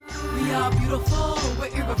are beautiful,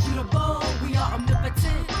 we're irrefutable, we are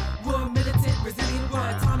omnipotent, we're militant, resilient, we're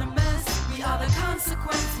autonomous. We are the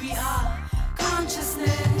consequence, we are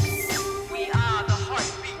consciousness. We are the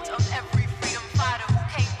heartbeat of every freedom fighter who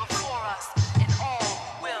came before us, and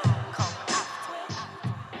all will come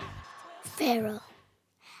after. Feral.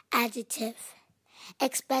 Adjective.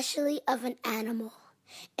 Especially of an animal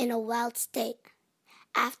in a wild state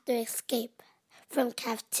after escape from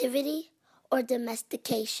captivity or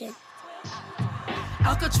domestication.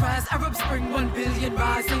 Alcatraz, Arab Spring, 1 billion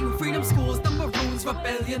rising. Freedom schools, the Maroons,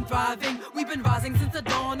 rebellion thriving. We've been rising since the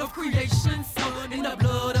dawn of creation. Sun in the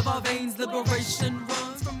blood of our veins, liberation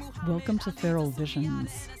runs from... Welcome to Feral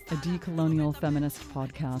Visions, a decolonial feminist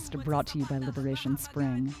podcast brought to you by Liberation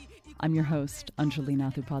Spring. I'm your host, Anjali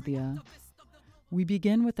Nath Upadhyaya. We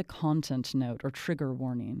begin with a content note or trigger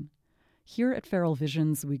warning. Here at Feral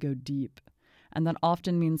Visions, we go deep, and that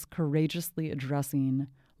often means courageously addressing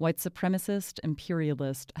white supremacist,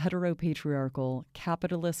 imperialist, heteropatriarchal,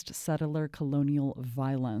 capitalist, settler, colonial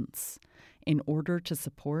violence in order to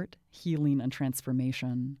support healing and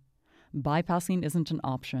transformation. Bypassing isn't an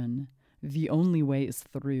option. The only way is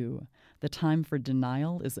through. The time for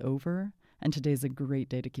denial is over, and today's a great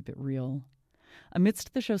day to keep it real.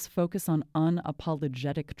 Amidst the show's focus on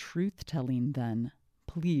unapologetic truth-telling, then,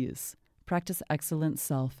 please practice excellent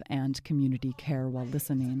self and community care while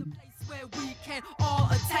listening. Where we can all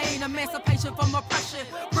attain emancipation from oppression,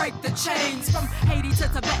 break the chains from Haiti to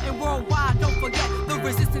Tibet and worldwide. Don't forget the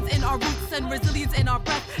resistance in our roots and resilience in our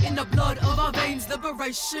breath, in the blood of our veins.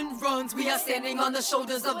 Liberation runs. We are standing on the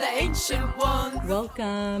shoulders of the ancient ones.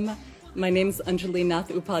 Welcome. My name's Anjali Nath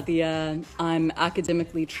Upadhyaya. I'm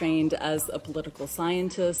academically trained as a political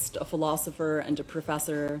scientist, a philosopher, and a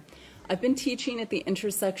professor. I've been teaching at the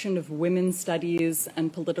intersection of women's studies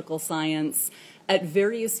and political science at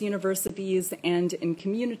various universities and in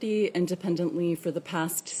community independently for the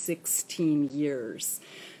past 16 years.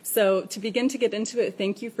 So to begin to get into it,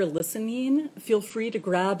 thank you for listening. Feel free to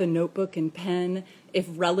grab a notebook and pen. If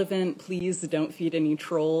relevant, please don't feed any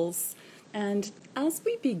trolls. And as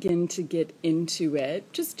we begin to get into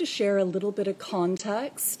it, just to share a little bit of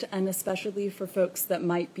context, and especially for folks that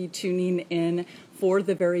might be tuning in for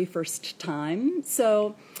the very first time.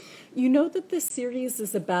 So, you know that this series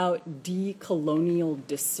is about decolonial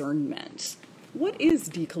discernment. What is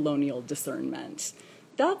decolonial discernment?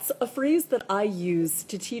 That's a phrase that I use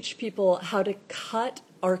to teach people how to cut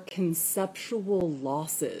our conceptual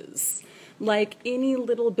losses. Like any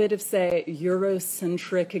little bit of, say,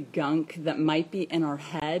 Eurocentric gunk that might be in our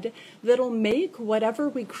head that'll make whatever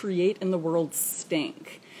we create in the world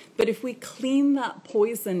stink. But if we clean that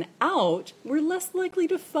poison out, we're less likely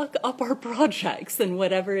to fuck up our projects and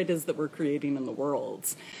whatever it is that we're creating in the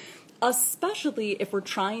world. Especially if we're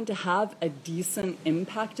trying to have a decent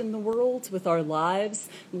impact in the world with our lives,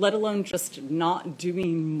 let alone just not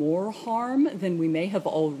doing more harm than we may have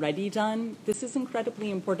already done. This is incredibly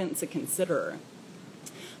important to consider.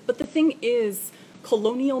 But the thing is,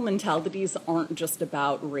 colonial mentalities aren't just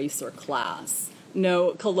about race or class.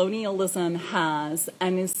 No, colonialism has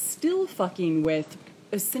and is still fucking with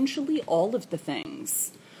essentially all of the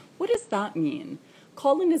things. What does that mean?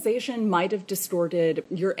 Colonization might have distorted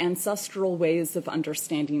your ancestral ways of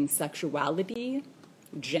understanding sexuality,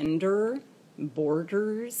 gender,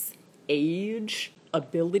 borders, age,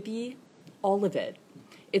 ability, all of it.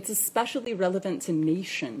 It's especially relevant to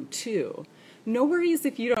nation, too. No worries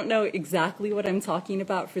if you don't know exactly what I'm talking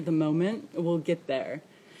about for the moment. We'll get there.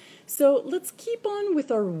 So let's keep on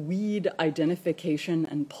with our weed identification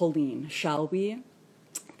and pulling, shall we?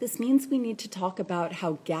 This means we need to talk about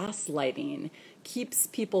how gaslighting keeps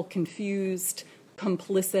people confused,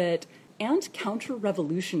 complicit, and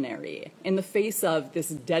counter-revolutionary in the face of this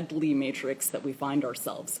deadly matrix that we find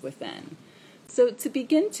ourselves within. So to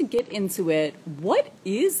begin to get into it, what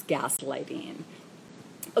is gaslighting?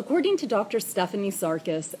 According to Dr. Stephanie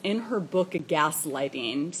Sarkis in her book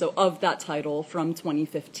Gaslighting, so of that title from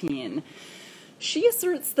 2015, she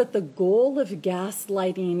asserts that the goal of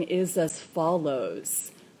gaslighting is as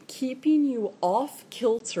follows: keeping you off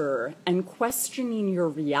kilter and questioning your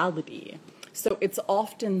reality. So it's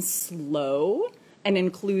often slow and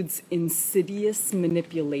includes insidious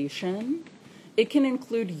manipulation. It can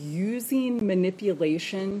include using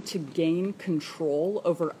manipulation to gain control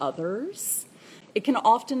over others. It can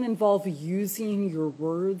often involve using your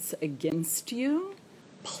words against you,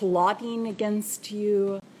 plotting against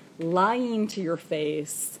you, lying to your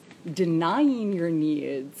face, denying your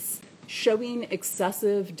needs, showing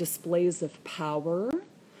excessive displays of power,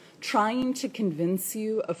 trying to convince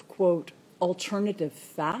you of, quote, alternative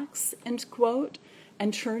facts, end quote,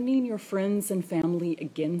 and turning your friends and family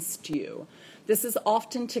against you. This is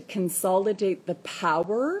often to consolidate the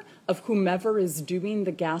power of whomever is doing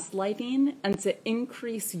the gaslighting and to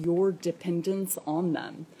increase your dependence on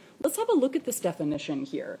them. Let's have a look at this definition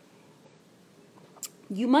here.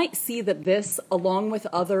 You might see that this, along with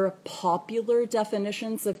other popular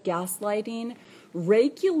definitions of gaslighting,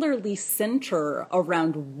 regularly center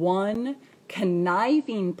around one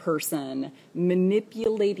conniving person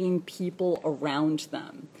manipulating people around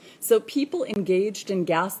them. So people engaged in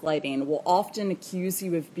gaslighting will often accuse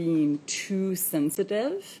you of being too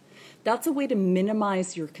sensitive. That's a way to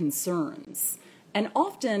minimize your concerns. And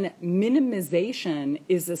often minimization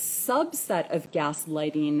is a subset of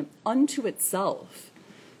gaslighting unto itself.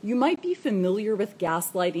 You might be familiar with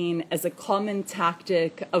gaslighting as a common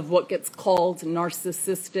tactic of what gets called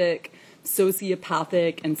narcissistic,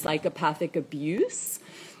 sociopathic, and psychopathic abuse.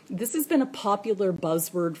 This has been a popular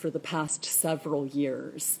buzzword for the past several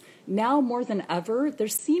years. Now more than ever, there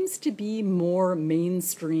seems to be more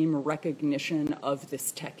mainstream recognition of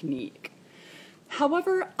this technique.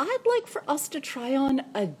 However, I'd like for us to try on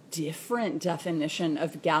a different definition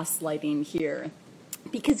of gaslighting here,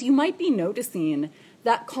 because you might be noticing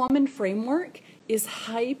that common framework is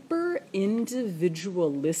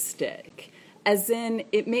hyper-individualistic, as in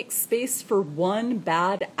it makes space for one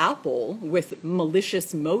bad apple with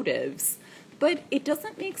malicious motives, but it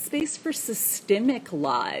doesn't make space for systemic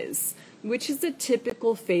lies, which is a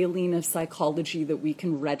typical failing of psychology that we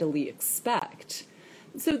can readily expect.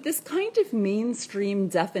 So this kind of mainstream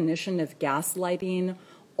definition of gaslighting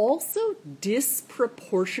also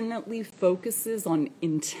disproportionately focuses on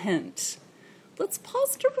intent. Let's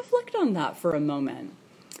pause to reflect on that for a moment.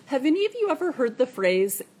 Have any of you ever heard the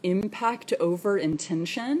phrase impact over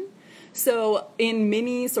intention? So in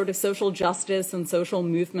many sort of social justice and social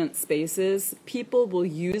movement spaces, people will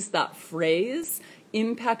use that phrase,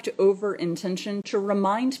 impact over intention, to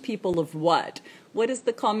remind people of what? What is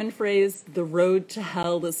the common phrase? The road to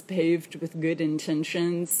hell is paved with good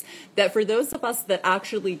intentions. That for those of us that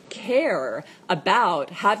actually care about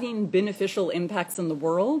having beneficial impacts in the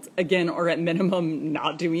world, again, or at minimum,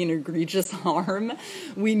 not doing egregious harm,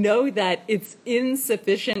 we know that it's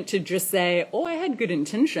insufficient to just say, oh, I had good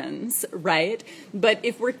intentions, right? But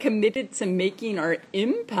if we're committed to making our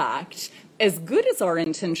impact as good as our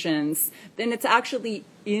intentions, then it's actually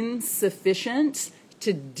insufficient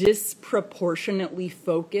to disproportionately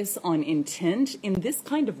focus on intent in this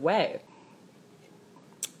kind of way.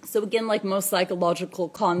 So again, like most psychological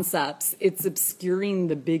concepts, it's obscuring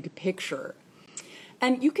the big picture.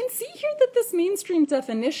 And you can see here that this mainstream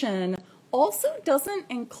definition also doesn't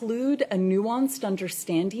include a nuanced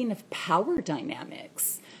understanding of power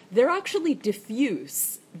dynamics. They're actually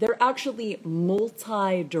diffuse. They're actually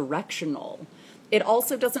multi-directional. It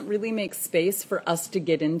also doesn't really make space for us to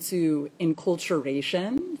get into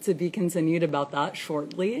enculturation, to be continued about that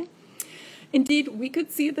shortly. Indeed, we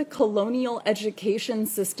could see the colonial education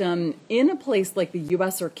system in a place like the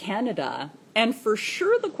US or Canada, and for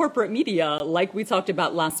sure the corporate media, like we talked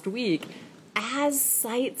about last week, as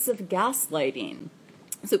sites of gaslighting.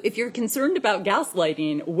 So if you're concerned about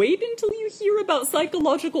gaslighting, wait until you hear about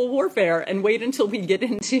psychological warfare and wait until we get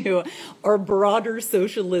into our broader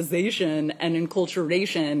socialization and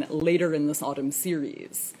enculturation later in this autumn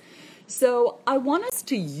series. So I want us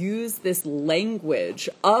to use this language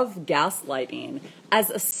of gaslighting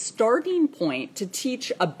as a starting point to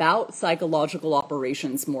teach about psychological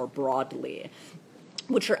operations more broadly,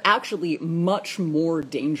 which are actually much more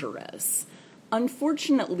dangerous.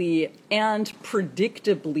 Unfortunately, and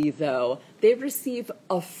predictably though, they receive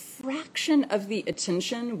a fraction of the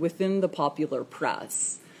attention within the popular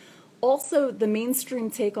press. Also, the mainstream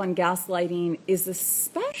take on gaslighting is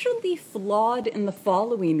especially flawed in the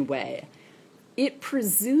following way. It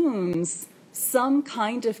presumes some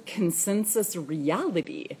kind of consensus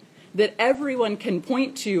reality that everyone can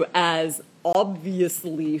point to as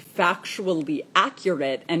obviously factually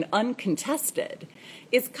accurate and uncontested.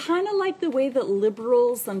 It's kind of like the way that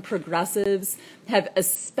liberals and progressives have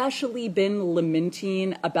especially been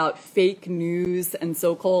lamenting about fake news and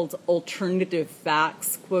so-called alternative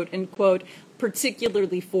facts, quote unquote,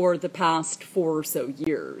 particularly for the past 4 or so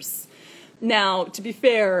years. Now, to be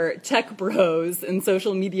fair, tech bros and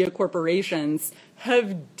social media corporations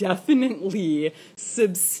have definitely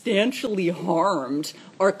substantially harmed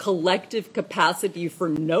our collective capacity for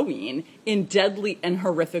knowing in deadly and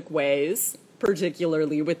horrific ways,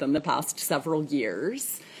 particularly within the past several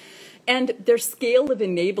years. And their scale of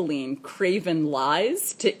enabling craven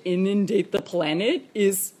lies to inundate the planet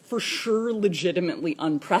is for sure legitimately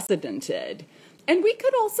unprecedented. And we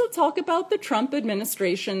could also talk about the Trump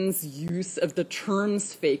administration's use of the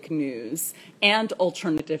terms fake news and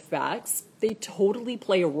alternative facts. They totally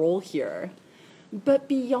play a role here. But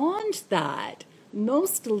beyond that,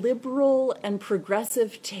 most liberal and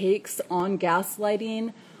progressive takes on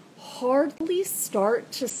gaslighting hardly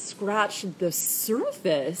start to scratch the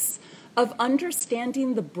surface of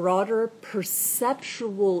understanding the broader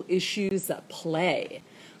perceptual issues at play.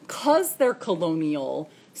 'Cause they're colonial,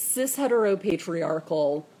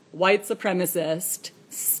 cis-heteropatriarchal, white supremacist,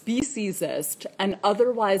 speciesist, and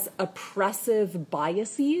otherwise oppressive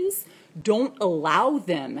biases don't allow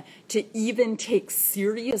them to even take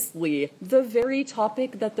seriously the very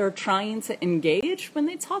topic that they're trying to engage when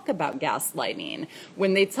they talk about gaslighting,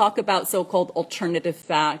 when they talk about so-called alternative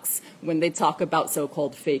facts, when they talk about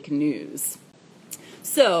so-called fake news.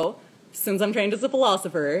 So, since I'm trained as a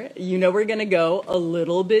philosopher, you know we're going to go a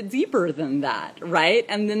little bit deeper than that, right?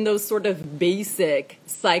 And then those sort of basic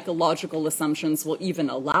psychological assumptions will even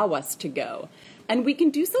allow us to go. And we can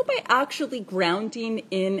do so by actually grounding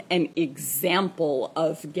in an example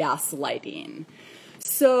of gaslighting.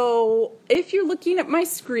 So if you're looking at my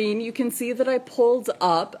screen, you can see that I pulled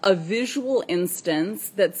up a visual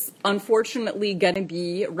instance that's unfortunately going to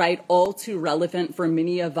be, right, all too relevant for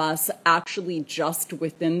many of us actually just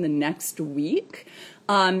within the next week.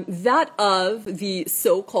 That of the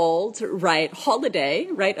so-called, right, holiday,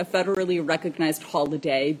 right, a federally recognized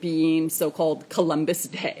holiday being so-called Columbus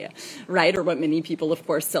Day, right, or what many people, of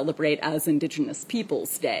course, celebrate as Indigenous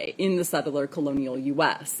Peoples Day in the settler colonial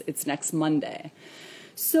U.S. It's next Monday.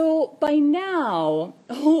 So by now,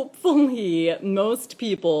 hopefully, most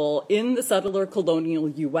people in the settler colonial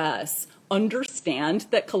U.S. understand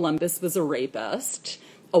that Columbus was a rapist,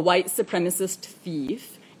 a white supremacist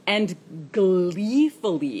thief, and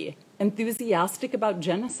gleefully enthusiastic about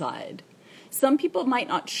genocide. Some people might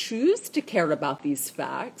not choose to care about these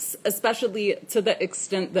facts, especially to the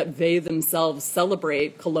extent that they themselves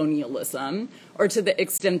celebrate colonialism, or to the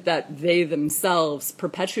extent that they themselves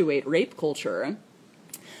perpetuate rape culture.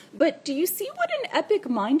 But do you see what an epic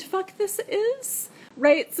mindfuck this is?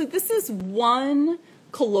 Right? So this is one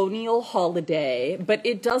colonial holiday, but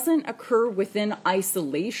it doesn't occur within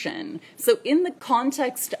isolation. So in the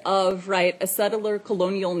context of, right, a settler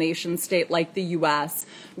colonial nation state like the U.S.,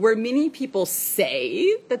 where many people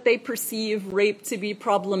say that they perceive rape to be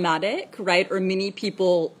problematic, right, or many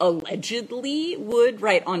people allegedly would,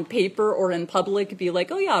 right, on paper or in public be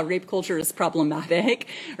like, oh yeah, rape culture is problematic,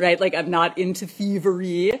 right, like I'm not into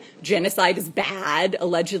thievery, genocide is bad,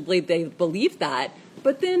 allegedly they believe that.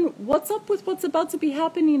 But then what's up with what's about to be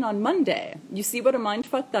happening on Monday? You see what a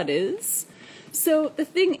mindfuck that is? So the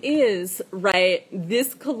thing is, right,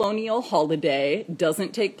 this colonial holiday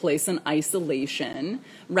doesn't take place in isolation,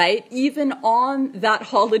 right? Even on that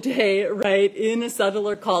holiday, right, in a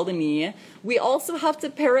settler colony, we also have to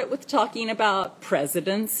pair it with talking about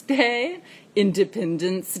President's Day,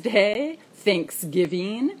 Independence Day,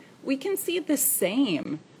 Thanksgiving. We can see the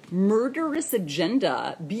same murderous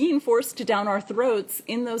agenda being forced down our throats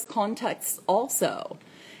in those contexts also.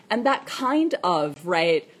 And that kind of,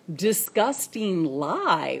 right, disgusting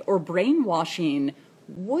lie or brainwashing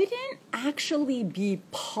wouldn't actually be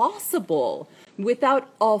possible without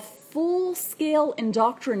a full-scale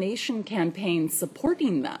indoctrination campaign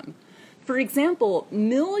supporting them. For example,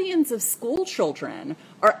 millions of school children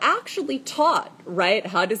are actually taught, right?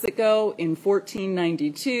 How does it go? In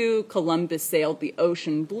 1492, Columbus sailed the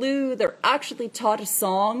ocean blue. They're actually taught a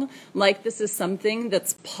song like this is something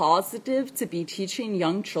that's positive to be teaching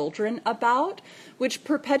young children about, which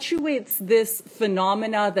perpetuates this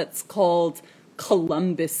phenomena that's called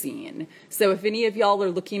Columbusing. So if any of y'all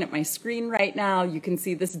are looking at my screen right now, you can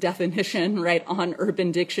see this definition, right, on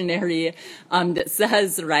Urban Dictionary that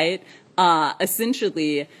says, right,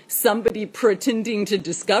 essentially somebody pretending to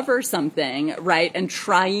discover something, right, and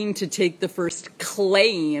trying to take the first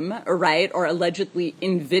claim, right, or allegedly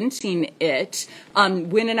inventing it,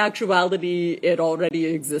 when in actuality it already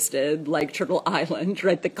existed, like Turtle Island,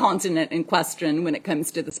 right, the continent in question when it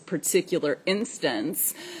comes to this particular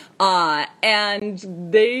instance.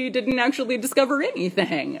 And they didn't actually discover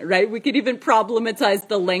anything, right? We could even problematize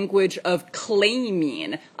the language of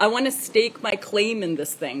claiming. I want to stake my claim in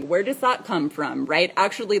this thing. Where does that come from, right?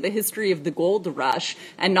 Actually, the history of the gold rush,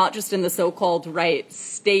 and not just in the so-called, right,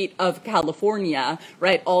 state of California,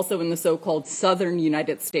 right, also in the so-called southern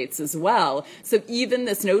United States as well. So even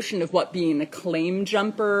this notion of what being a claim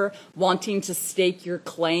jumper, wanting to stake your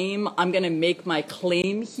claim, I'm going to make my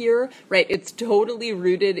claim here, right? It's totally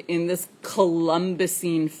rooted in this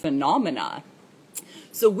Columbusing phenomena.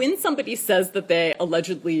 So when somebody says that they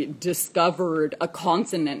allegedly discovered a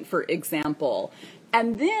continent, for example,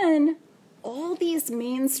 and then all these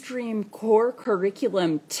mainstream core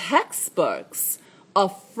curriculum textbooks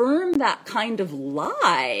affirm that kind of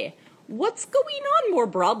lie, what's going on more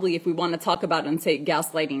broadly if we want to talk about and take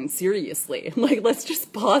gaslighting seriously? Like, let's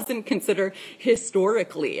just pause and consider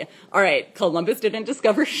historically. All right, Columbus didn't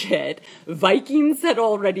discover shit. Vikings had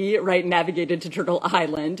already, right, navigated to Turtle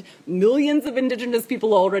Island. Millions of indigenous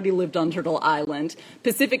people already lived on Turtle Island.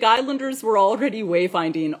 Pacific Islanders were already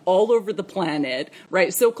wayfinding all over the planet,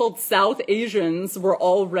 right? So-called South Asians were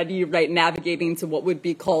already, right, navigating to what would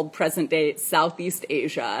be called present-day Southeast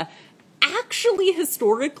Asia. Actually,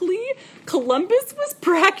 historically, Columbus was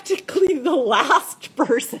practically the last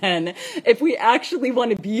person, if we actually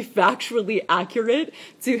want to be factually accurate,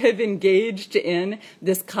 to have engaged in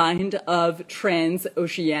this kind of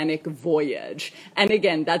transoceanic voyage. And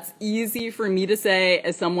again, that's easy for me to say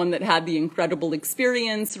as someone that had the incredible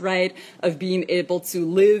experience, right, of being able to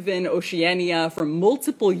live in Oceania for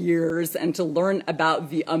multiple years and to learn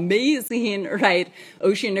about the amazing, right,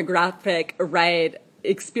 oceanographic, right,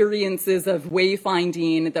 experiences of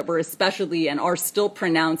wayfinding that were especially and are still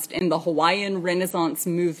pronounced in the Hawaiian Renaissance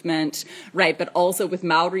movement, right, but also with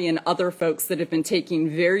Maori and other folks that have been taking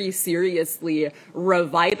very seriously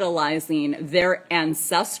revitalizing their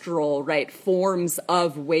ancestral, right, forms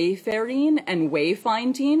of wayfaring and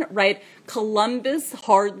wayfinding, right. Columbus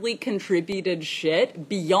hardly contributed shit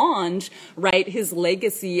beyond, right, his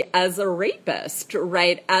legacy as a rapist,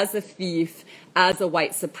 right, as a thief, as a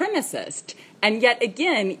white supremacist. And yet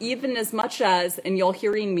again, even as much as, and you're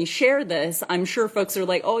hearing me share this, I'm sure folks are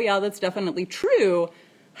like, oh yeah, that's definitely true.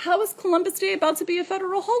 How is Columbus Day about to be a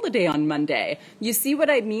federal holiday on Monday? You see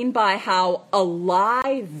what I mean by how a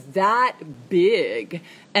lie that big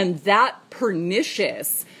and that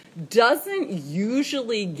pernicious doesn't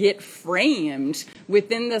usually get framed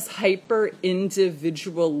within this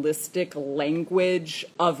hyper-individualistic language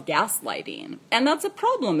of gaslighting. And that's a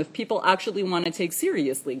problem if people actually want to take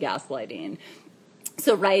seriously gaslighting.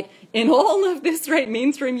 So, right, in all of this, right,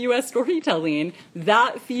 mainstream U.S. storytelling,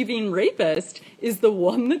 that thieving rapist is the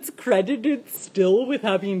one that's credited still with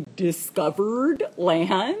having discovered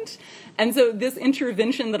land. And so this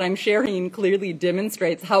intervention that I'm sharing clearly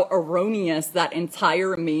demonstrates how erroneous that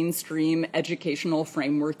entire mainstream educational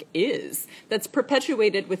framework is, that's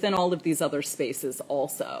perpetuated within all of these other spaces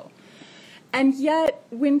also. And yet,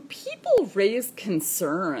 when people raise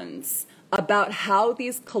concerns about how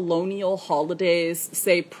these colonial holidays,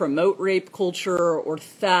 say, promote rape culture or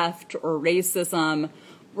theft or racism,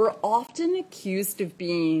 we're often accused of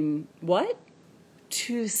being, what?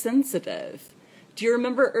 Too sensitive. Do you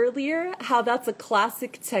remember earlier how that's a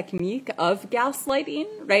classic technique of gaslighting,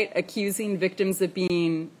 right? Accusing victims of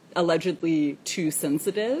being allegedly too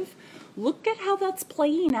sensitive. Look at how that's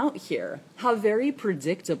playing out here. How very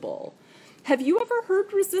predictable. Have you ever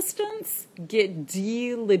heard resistance get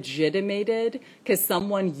delegitimated because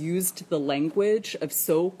someone used the language of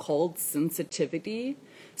so-called sensitivity?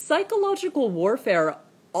 Psychological warfare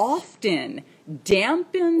often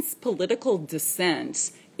dampens political dissent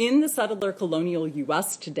in the settler colonial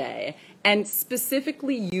U.S. today, and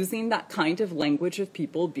specifically using that kind of language of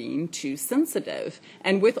people being too sensitive,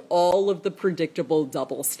 and with all of the predictable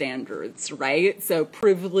double standards, right? So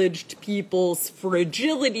privileged people's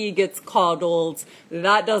fragility gets coddled,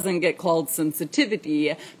 that doesn't get called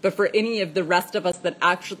sensitivity, but for any of the rest of us that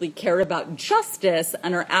actually care about justice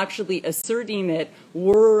and are actually asserting it,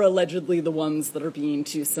 we're allegedly the ones that are being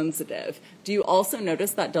too sensitive. Do you also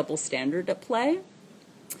notice that double standard at play?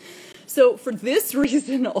 So for this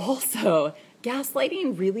reason also,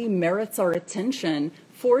 gaslighting really merits our attention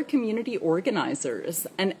for community organizers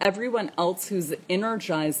and everyone else who's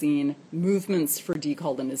energizing movements for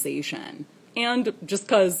decolonization, and just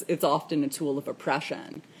because it's often a tool of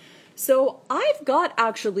oppression. So I've got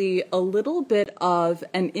actually a little bit of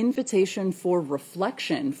an invitation for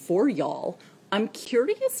reflection for y'all. I'm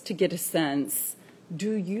curious to get a sense,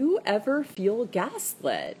 do you ever feel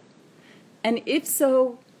gaslit? And if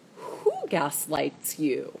so, who gaslights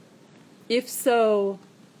you? If so,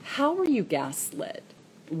 how are you gaslit?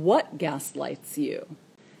 What gaslights you?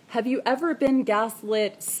 Have you ever been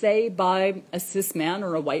gaslit, say, by a cis man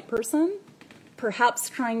or a white person? Perhaps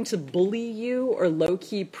trying to bully you or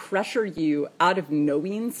low-key pressure you out of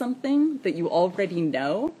knowing something that you already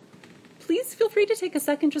know? Please feel free to take a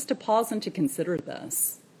second just to pause and to consider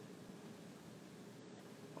this.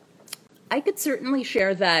 I could certainly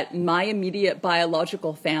share that my immediate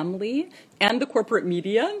biological family and the corporate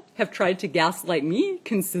media have tried to gaslight me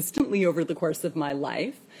consistently over the course of my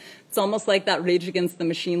life. It's almost like that Rage Against the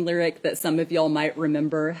Machine lyric that some of y'all might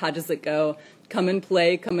remember. How does it go? Come and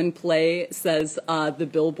play, says the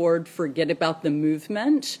billboard, forget about the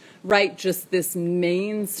movement, right? Just this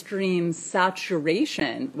mainstream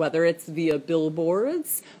saturation, whether it's via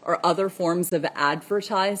billboards or other forms of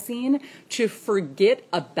advertising, to forget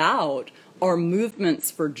about our movements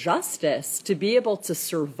for justice, to be able to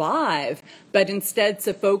survive, but instead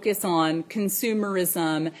to focus on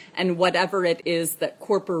consumerism and whatever it is that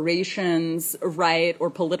corporations, right, or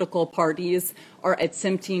political parties are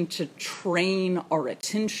attempting to train our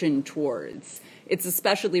attention towards. It's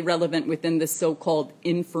especially relevant within the so-called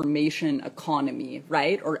information economy,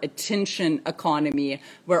 right, or attention economy,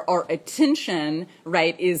 where our attention,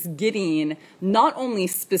 right, is getting not only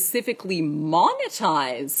specifically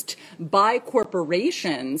monetized by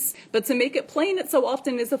corporations, but to make it plain, it so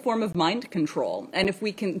often is a form of mind control. And if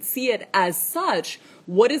we can see it as such,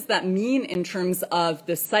 what does that mean in terms of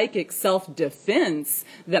the psychic self-defense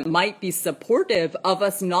that might be supportive of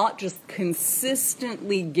us not just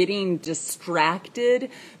consistently getting distracted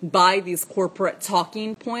by these corporate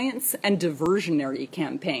talking points and diversionary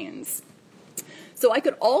campaigns? So I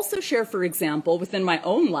could also share, for example, within my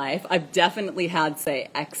own life, I've definitely had, say,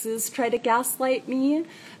 exes try to gaslight me.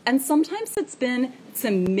 And sometimes it's been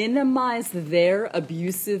to minimize their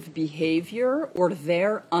abusive behavior or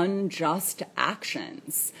their unjust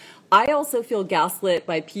actions. I also feel gaslit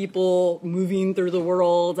by people moving through the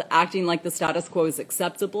world, acting like the status quo is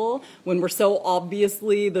acceptable, when we're so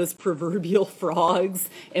obviously those proverbial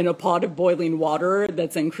frogs in a pot of boiling water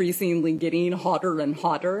that's increasingly getting hotter and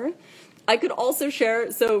hotter. I could also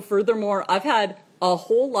share, so furthermore, I've had a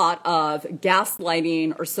whole lot of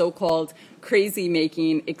gaslighting or so-called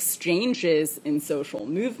crazy-making exchanges in social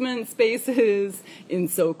movement spaces, in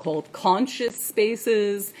so-called conscious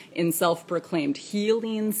spaces, in self-proclaimed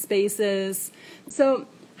healing spaces. So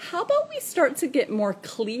how about we start to get more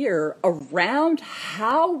clear around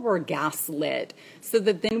how we're gaslit so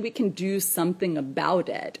that then we can do something about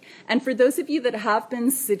it? And for those of you that have been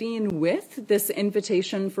sitting with this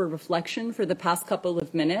invitation for reflection for the past couple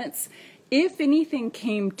of minutes, if anything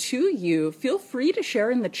came to you, feel free to share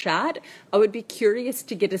in the chat. I would be curious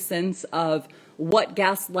to get a sense of what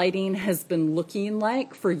gaslighting has been looking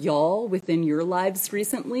like for y'all within your lives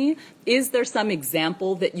recently. Is there some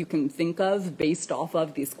example that you can think of based off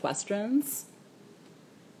of these questions?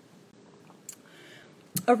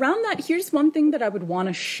 Around that, here's one thing that I would want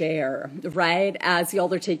to share, right? As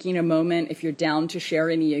y'all are taking a moment, if you're down to share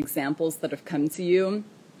any examples that have come to you.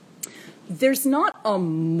 There's not a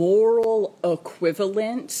moral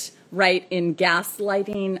equivalent, right, in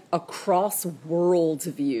gaslighting across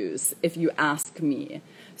worldviews, if you ask me.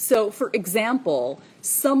 So, for example,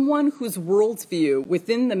 someone whose worldview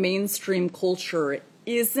within the mainstream culture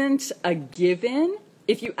isn't a given,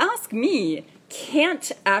 if you ask me,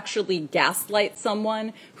 can't actually gaslight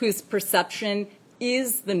someone whose perception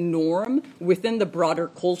is the norm within the broader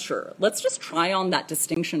culture. Let's just try on that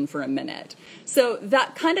distinction for a minute. So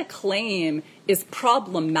that kind of claim is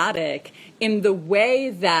problematic in the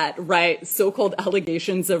way that, right, so-called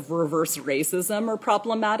allegations of reverse racism are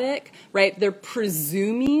problematic, right? They're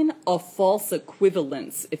presuming a false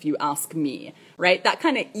equivalence, if you ask me, right? That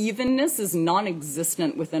kind of evenness is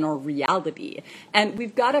non-existent within our reality. And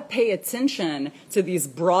we've got to pay attention to these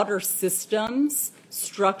broader systems,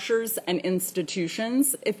 structures, and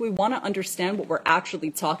institutions if we want to understand what we're actually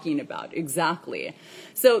talking about exactly.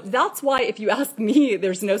 So that's why, if you ask me,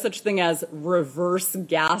 there's no such thing as reverse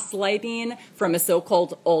gaslighting from a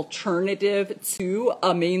so-called alternative to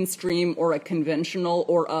a mainstream or a conventional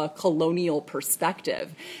or a colonial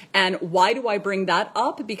perspective. And why do I bring that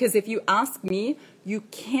up? Because if you ask me, you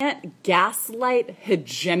can't gaslight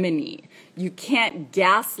hegemony. You can't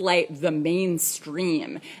gaslight the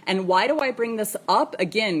mainstream. And why do I bring this up?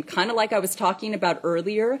 Again, kind of like I was talking about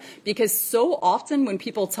earlier, because so often when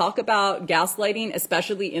people talk about gaslighting,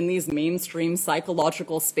 especially in these mainstream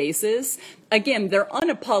psychological spaces, again, they're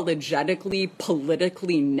unapologetically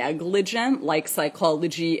politically negligent, like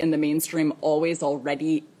psychology in the mainstream always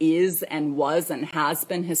already is and was and has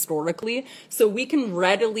been historically. So we can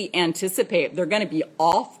readily anticipate they're going to be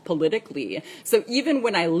off politically. So even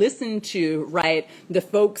when I listen to, right, the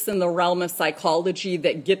folks in the realm of psychology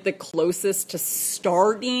that get the closest to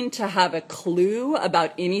starting to have a clue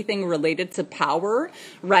about anything related to power,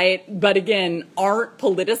 right, but again, aren't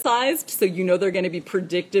politicized, so you know they're going to be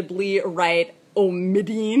predictably, right,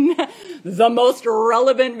 omitting the most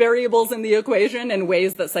relevant variables in the equation in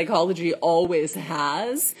ways that psychology always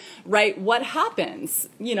has, right? What happens?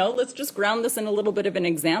 You know, let's just ground this in a little bit of an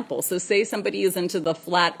example. So say somebody is into the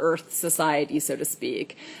flat earth society, so to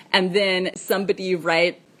speak, and then somebody,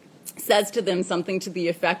 right, says to them something to the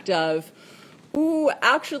effect of, ooh,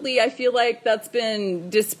 actually, I feel like that's been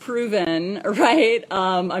disproven, right?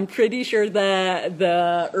 I'm pretty sure that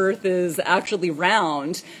the Earth is actually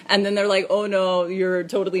round. And then they're like, oh no, you're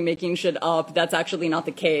totally making shit up. That's actually not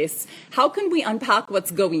the case. How can we unpack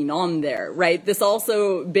what's going on there, right? This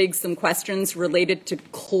also begs some questions related to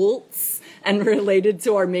cults and related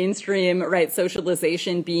to our mainstream, right,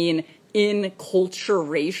 socialization being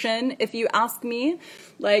enculturation, if you ask me.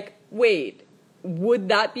 Like, wait, would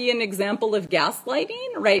that be an example of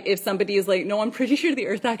gaslighting, right? If somebody is like, no, I'm pretty sure the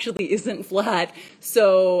Earth actually isn't flat,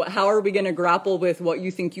 so how are we going to grapple with what you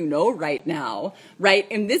think you know right now, right?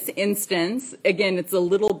 In this instance, again, it's a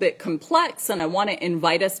little bit complex, and I want to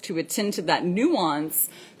invite us to attend to that nuance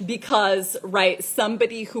because, right,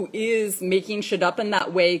 somebody who is making shit up in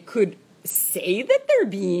that way could say that they're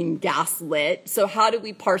being gaslit. So how do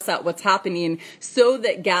we parse out what's happening so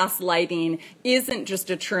that gaslighting isn't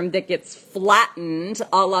just a term that gets flattened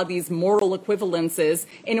a la these moral equivalences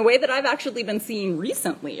in a way that I've actually been seeing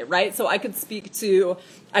recently, right? So I could speak to,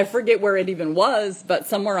 I forget where it even was, but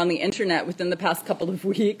somewhere on the internet within the past couple of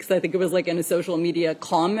weeks, I think it was like in a social media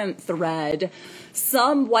comment thread,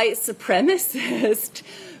 some white supremacist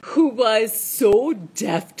who was so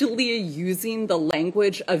deftly using the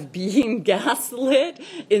language of being gaslit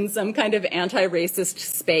in some kind of anti-racist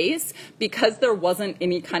space because there wasn't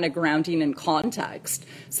any kind of grounding in context.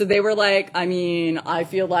 So they were like, I mean, I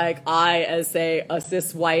feel like I, as say, a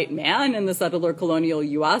cis white man in the settler colonial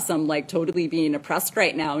US, I'm like totally being oppressed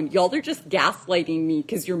right now. And y'all are just gaslighting me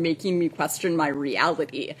because you're making me question my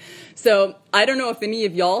reality. So I don't know if any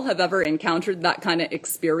of y'all have ever encountered that kind of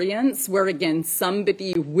experience where, again,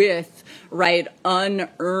 somebody with, right,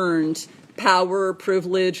 unearned power,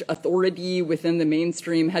 privilege, authority within the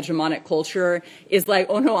mainstream hegemonic culture is like,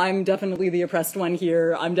 oh no, I'm definitely the oppressed one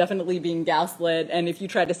here. I'm definitely being gaslit. And if you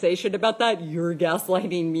try to say shit about that, you're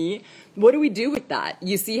gaslighting me. What do we do with that?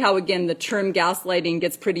 You see how, again, the term gaslighting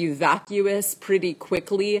gets pretty vacuous pretty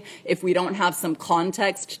quickly if we don't have some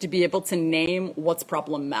context to be able to name what's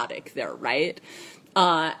problematic there, right?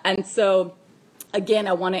 And so, again,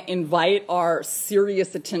 I want to invite our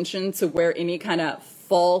serious attention to where any kind of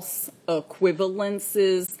false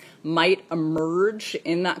equivalences might emerge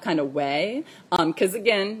in that kind of way. Because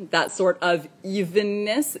again, that sort of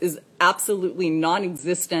evenness is absolutely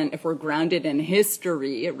non-existent if we're grounded in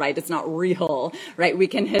history, right? It's not real, right? We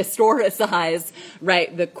can historicize,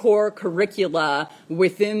 right, the core curricula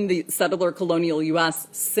within the settler colonial U.S.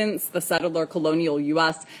 since the settler colonial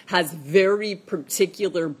U.S. has very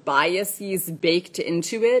particular biases baked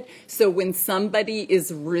into it. So when somebody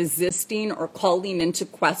is resisting or calling into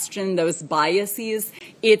question those biases,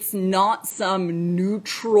 it's not some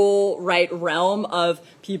neutral, right, realm of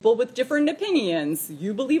people with different opinions.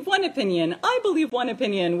 You believe one opinion, I believe one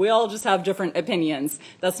opinion. We all just have different opinions.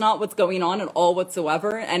 That's not what's going on at all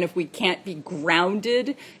whatsoever. And if we can't be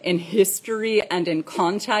grounded in history and in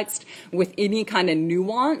context with any kind of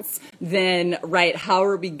nuance, then, right, how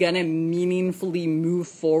are we going to meaningfully move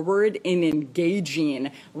forward in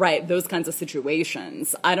engaging, right, those kinds of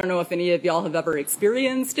situations? I don't know if any of y'all have ever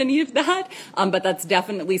experienced any of that, but that's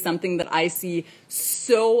definitely something that I see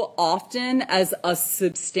so often as a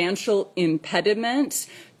substantial impediment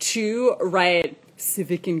to, right,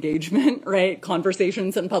 civic engagement, right,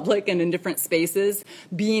 conversations in public and in different spaces,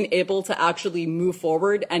 being able to actually move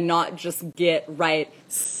forward and not just get, right,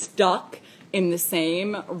 stuck in the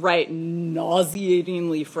same, right,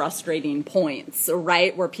 nauseatingly frustrating points,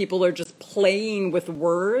 right, where people are just playing with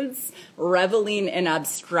words, reveling in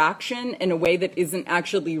abstraction in a way that isn't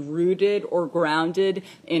actually rooted or grounded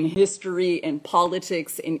in history, in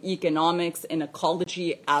politics, in economics, in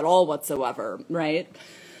ecology at all whatsoever, right?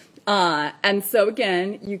 And so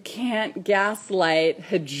again, you can't gaslight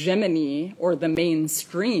hegemony or the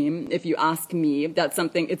mainstream, if you ask me. That's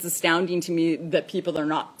something, it's astounding to me that people are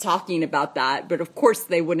not talking about that. But of course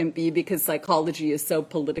they wouldn't be, because psychology is so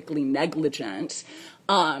politically negligent.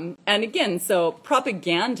 And again, so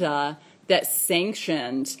propaganda that's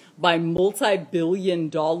sanctioned by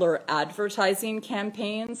multi-billion-dollar advertising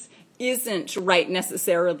campaigns isn't, right,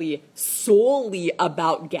 necessarily solely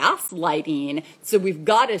about gaslighting. So we've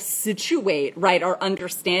got to situate, right, our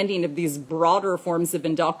understanding of these broader forms of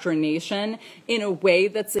indoctrination in a way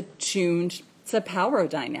that's attuned to power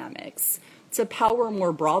dynamics, to power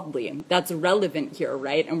more broadly. That's relevant here,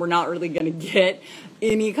 right? And we're not really going to get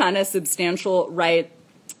any kind of substantial, right,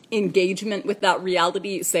 engagement with that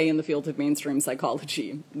reality, say, in the field of mainstream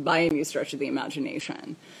psychology, by any stretch of the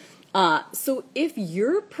imagination. So if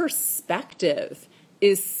your perspective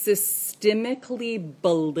is systemically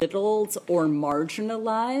belittled or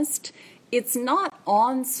marginalized, it's not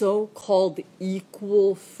on so-called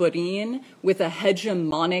equal footing with a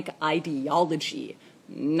hegemonic ideology,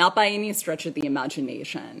 not by any stretch of the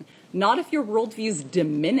imagination. Not if your worldview's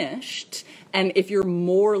diminished and if you're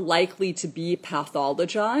more likely to be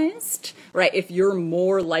pathologized, right? If you're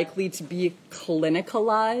more likely to be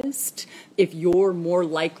clinicalized, if you're more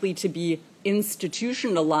likely to be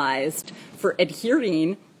institutionalized for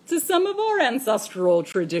adhering to some of our ancestral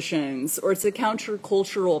traditions or to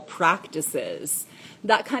countercultural practices.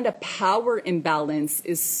 That kind of power imbalance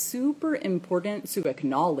is super important to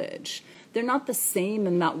acknowledge. They're not the same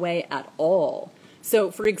in that way at all.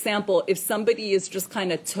 So, for example, if somebody is just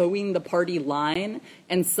kind of towing the party line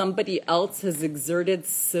and somebody else has exerted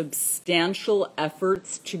substantial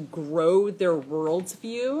efforts to grow their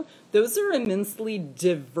worldview, those are immensely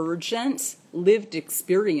divergent lived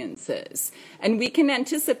experiences. And we can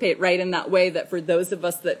anticipate, right, in that way that for those of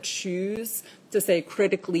us that choose to, say,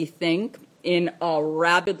 critically think in a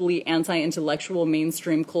rabidly anti-intellectual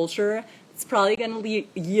mainstream culture, it's probably going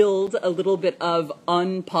to yield a little bit of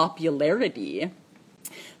unpopularity.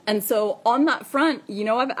 And so on that front, you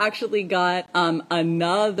know, I've actually got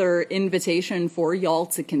another invitation for y'all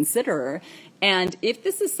to consider. And if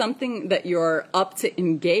this is something that you're up to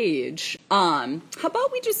engage, how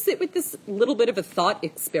about we just sit with this little bit of a thought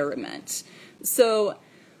experiment? So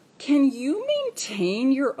can you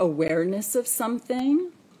maintain your awareness of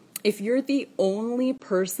something if you're the only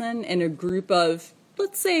person in a group of,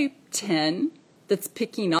 let's say, 10 that's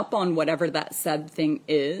picking up on whatever that said thing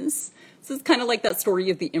is? So it's kind of like that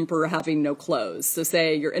story of the emperor having no clothes. So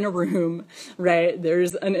say you're in a room, right?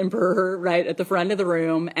 There's an emperor right at the front of the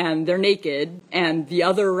room and they're naked. And the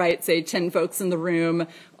other, right, say 10 folks in the room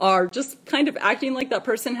are just kind of acting like that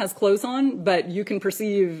person has clothes on, but you can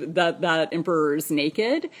perceive that that emperor's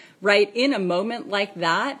naked, right? In a moment like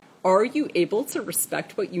that, are you able to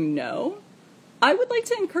respect what you know? I would like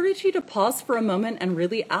to encourage you to pause for a moment and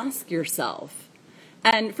really ask yourself.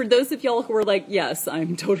 And for those of y'all who are like, yes,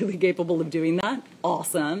 I'm totally capable of doing that,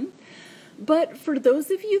 awesome. But for those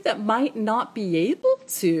of you that might not be able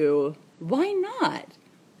to, why not?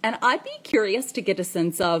 And I'd be curious to get a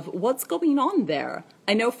sense of what's going on there.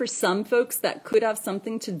 I know for some folks that could have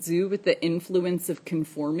something to do with the influence of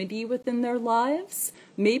conformity within their lives.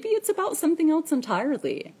 Maybe it's about something else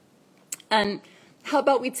entirely. And how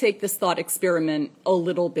about we take this thought experiment a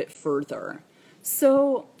little bit further?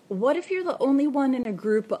 So what if you're the only one in a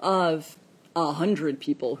group of 100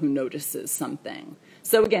 people who notices something?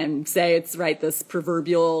 So again, say it's, right, this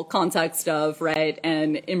proverbial context of, right,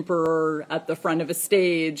 an emperor at the front of a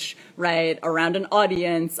stage, right, around an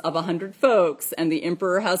audience of 100 folks, and the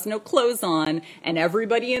emperor has no clothes on, and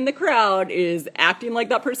everybody in the crowd is acting like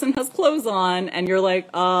that person has clothes on, and you're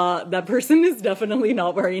like, that person is definitely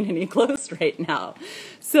not wearing any clothes right now.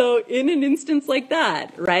 So in an instance like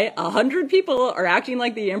that, right, 100 people are acting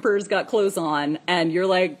like the emperor's got clothes on, and you're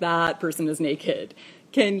like, that person is naked.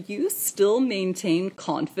 Can you still maintain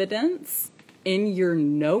confidence in your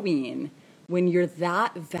knowing when you're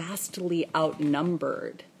that vastly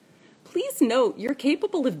outnumbered? Please note, you're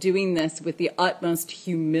capable of doing this with the utmost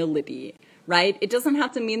humility, right? It doesn't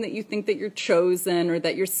have to mean that you think that you're chosen or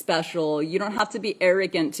that you're special. You don't have to be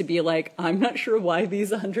arrogant to be like, I'm not sure why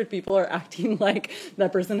these 100 people are acting like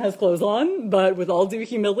that person has clothes on, but with all due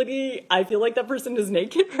humility, I feel like that person is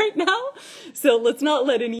naked right now. So let's not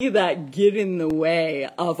let any of that get in the way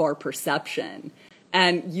of our perception.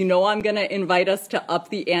 And you know, I'm going to invite us to up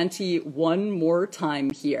the ante one more time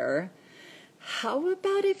here. How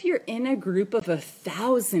about if you're in a group of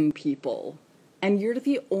 1,000 people and you're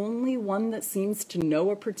the only one that seems to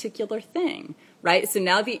know a particular thing, right? So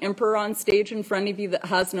now the emperor on stage in front of you that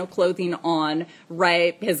has no clothing on,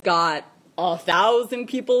 right, has got 1,000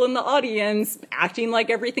 people in the audience acting like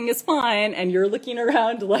everything is fine, and you're looking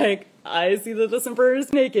around like, I see that this emperor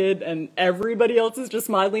is naked, and everybody else is just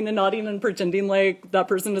smiling and nodding and pretending like that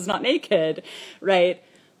person is not naked, right?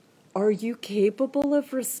 Are you capable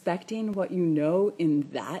of respecting what you know in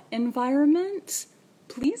that environment?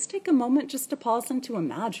 Please take a moment just to pause and to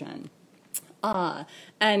imagine.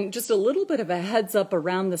 And just a little bit of a heads up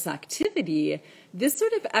around this activity. This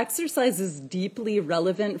sort of exercise is deeply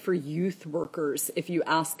relevant for youth workers, if you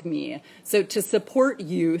ask me. So to support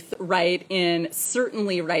youth, right, in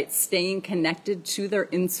certainly, right, staying connected to their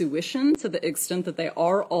intuition to the extent that they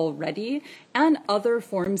are already, and other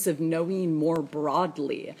forms of knowing more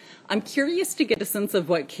broadly. I'm curious to get a sense of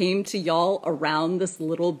what came to y'all around this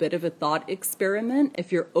little bit of a thought experiment,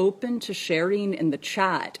 if you're open to sharing in the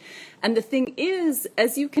chat. And the thing is,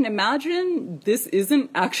 as you can imagine, this isn't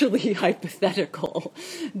actually hypothetical. struggle.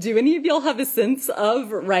 Do any of y'all have a sense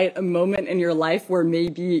of, right, a moment in your life where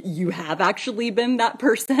maybe you have actually been that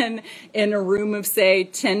person in a room of, say,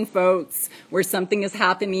 10 folks where something is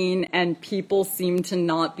happening and people seem to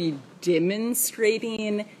not be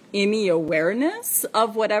demonstrating any awareness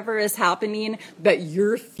of whatever is happening, but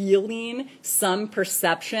you're feeling some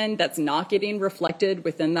perception that's not getting reflected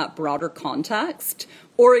within that broader context?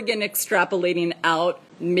 Or again, extrapolating out,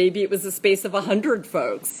 maybe it was a space of 100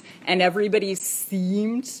 folks and everybody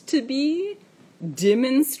seemed to be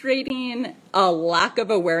demonstrating a lack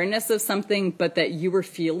of awareness of something, but that you were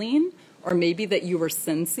feeling, or maybe that you were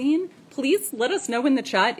sensing. Please let us know in the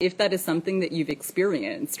chat if that is something that you've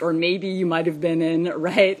experienced, or maybe you might have been in,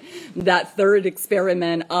 right, that third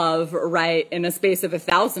experiment of, right, in a space of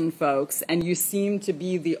 1,000 folks, and you seem to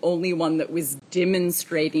be the only one that was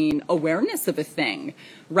demonstrating awareness of a thing,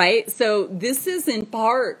 right? So this is in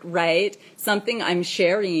part, right, something I'm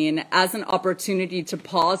sharing as an opportunity to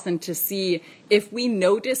pause and to see if we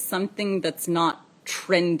notice something that's not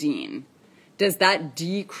trending. Does that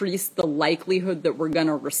decrease the likelihood that we're going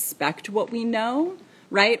to respect what we know,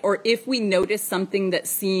 right? Or if we notice something that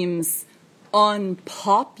seems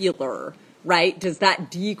unpopular, right, does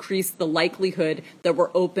that decrease the likelihood that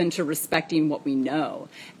we're open to respecting what we know?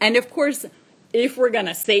 And of course, if we're going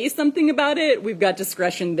to say something about it, we've got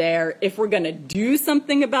discretion there. If we're going to do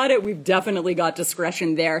something about it, we've definitely got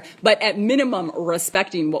discretion there. But at minimum,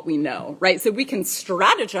 respecting what we know, right? So we can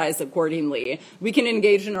strategize accordingly. We can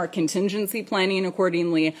engage in our contingency planning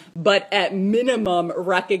accordingly. But at minimum,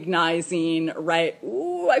 recognizing, right,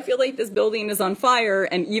 ooh, I feel like this building is on fire.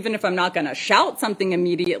 And even if I'm not going to shout something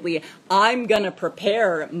immediately, I'm going to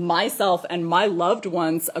prepare myself and my loved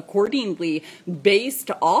ones accordingly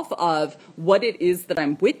based off of what it is that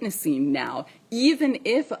I'm witnessing now, even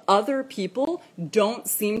if other people don't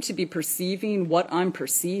seem to be perceiving what I'm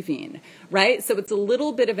perceiving, right? So it's a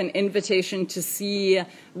little bit of an invitation to see,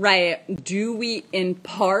 right, do we in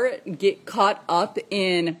part get caught up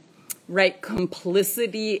in, right,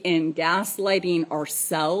 complicity in gaslighting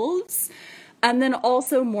ourselves? And then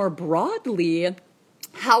also more broadly,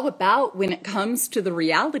 how about when it comes to the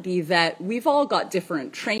reality that we've all got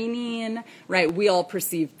different training, right? We all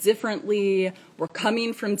perceive differently. We're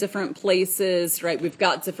coming from different places, right? We've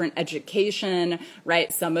got different education,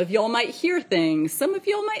 right? Some of y'all might hear things. Some of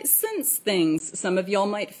y'all might sense things. Some of y'all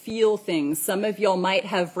might feel things. Some of y'all might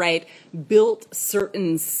have, right, built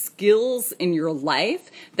certain skills in your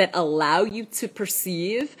life that allow you to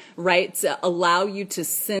perceive, right? To allow you to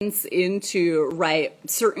sense into, right,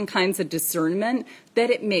 certain kinds of discernment that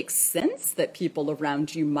it makes sense that people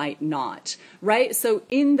around you might not, right? So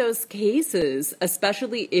in those cases,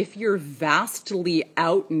 especially if you're vastly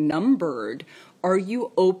outnumbered, are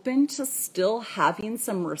you open to still having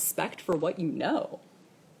some respect for what you know?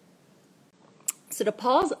 So to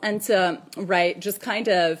pause and to, right, just kind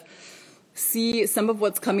of see some of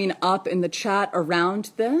what's coming up in the chat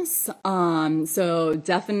around this. So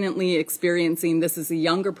definitely experiencing this as a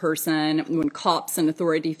younger person when cops and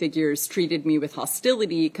authority figures treated me with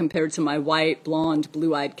hostility compared to my white, blonde,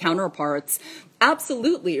 blue-eyed counterparts.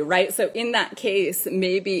 Absolutely, right? So in that case,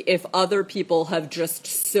 maybe if other people have just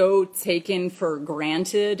so taken for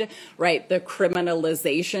granted, right, the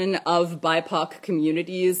criminalization of BIPOC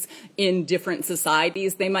communities in different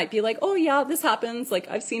societies, they might be like, oh yeah, this happens. Like,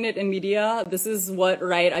 I've seen it in media. This is what,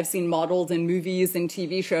 right, I've seen modeled in movies and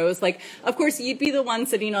TV shows. Like, of course, you'd be the one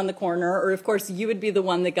sitting on the corner, or of course, you would be the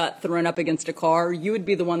one that got thrown up against a car. You would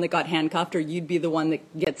be the one that got handcuffed, or you'd be the one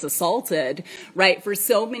that gets assaulted, right? For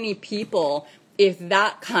so many people, if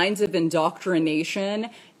that kinds of indoctrination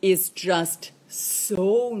is just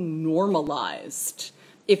so normalized,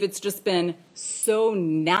 if it's just been so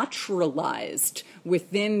naturalized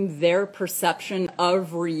within their perception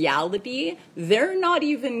of reality, they're not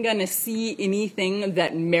even going to see anything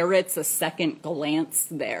that merits a second glance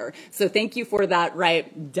there. So thank you for that,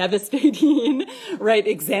 right, devastating, right,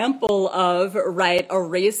 example of, right, a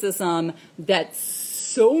racism that's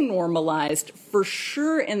so normalized, for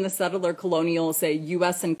sure in the settler colonial, say,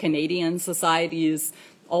 U.S. and Canadian societies,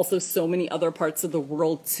 also so many other parts of the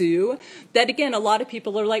world too, that again, a lot of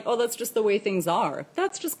people are like, oh, that's just the way things are.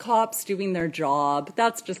 That's just cops doing their job.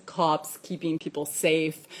 That's just cops keeping people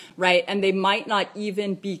safe, right? And they might not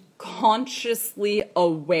even be consciously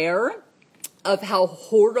aware of how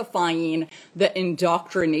horrifying the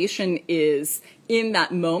indoctrination is in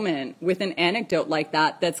that moment with an anecdote like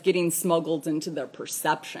that that's getting smuggled into their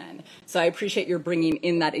perception. So I appreciate your bringing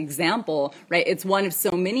in that example, right? It's one of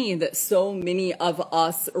so many that so many of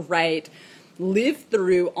us, right, live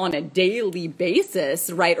through on a daily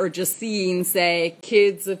basis, right? Or just seeing, say,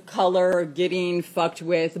 kids of color getting fucked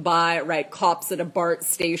with by, right, cops at a BART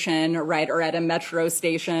station, right, or at a metro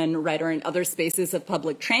station, right, or in other spaces of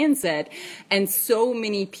public transit. And so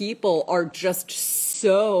many people are just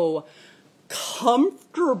so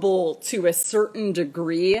comfortable to a certain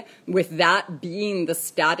degree with that being the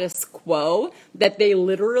status quo that they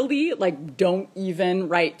literally like don't even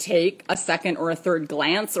take a second or a third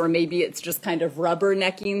glance, or maybe it's just kind of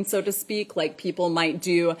rubbernecking, so to speak, like people might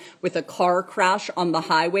do with a car crash on the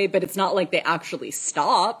highway, but it's not like they actually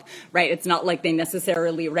stop, right? It's not like they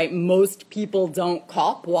necessarily, right? Most people don't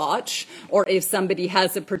cop watch, or if somebody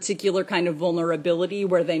has a particular kind of vulnerability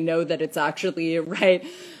where they know that it's actually, right,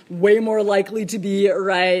 way more likely to be,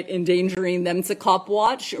 right, endangering them to cop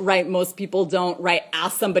watch, right? Most people don't, right,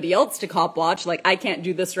 ask somebody else to cop watch, like, I can't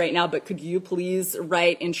do this right now, but could you please,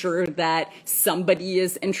 right, ensure that somebody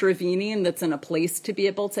is intervening that's in a place to be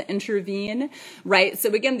able to intervene, right? So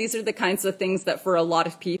again, these are the kinds of things that for a lot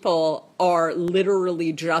of people are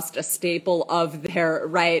literally just a staple of their,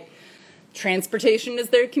 right, transportation as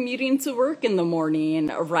they're commuting to work in the morning,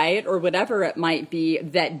 right? Or whatever it might be,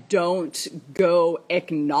 that don't go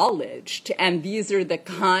acknowledged. And these are the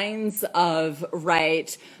kinds of,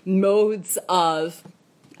 right, modes of,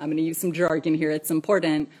 I'm going to use some jargon here, it's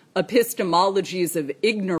important, epistemologies of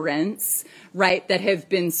ignorance, right, that have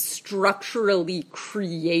been structurally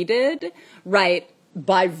created, right,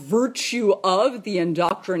 by virtue of the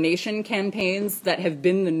indoctrination campaigns that have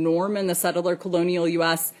been the norm in the settler colonial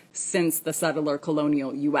U.S. since the settler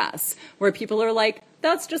colonial U.S., where people are like,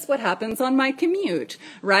 that's just what happens on my commute,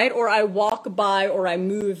 right? Or I walk by or I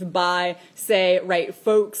move by, say, right,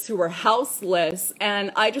 folks who are houseless,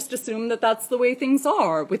 and I just assume that that's the way things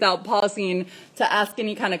are without pausing to ask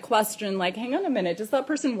any kind of question like, hang on a minute, does that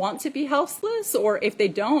person want to be houseless? Or if they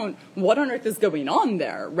don't, what on earth is going on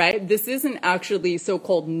there, right? This isn't actually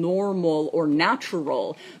so-called normal or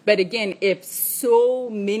natural. But again, if so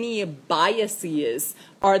many biases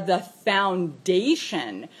are the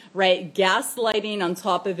foundation, right? Gaslighting on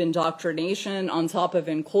top of indoctrination, on top of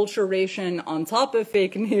enculturation, on top of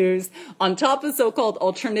fake news, on top of so-called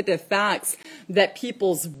alternative facts, that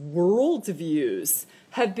people's worldviews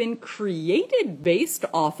have been created based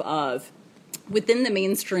off of within the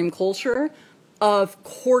mainstream culture. Of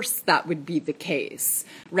course that would be the case,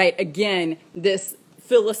 right? Again, this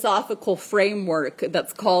philosophical framework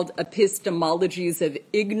that's called epistemologies of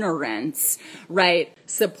ignorance, right,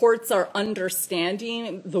 supports our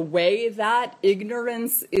understanding the way that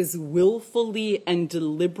ignorance is willfully and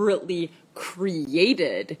deliberately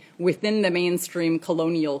created within the mainstream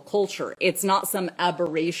colonial culture. It's not some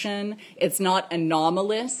aberration. It's not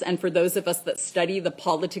anomalous. And for those of us that study the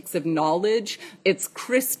politics of knowledge, it's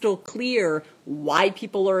crystal clear why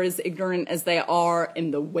people are as ignorant as they are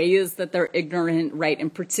in the ways that they're ignorant, right, in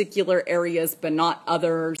particular areas, but not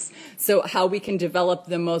others. So how we can develop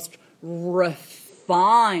the most refined,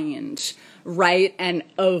 right, and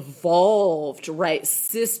evolved, right,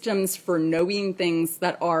 systems for knowing things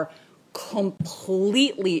that are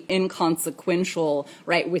completely inconsequential,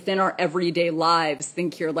 right, within our everyday lives.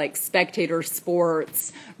 Think here like spectator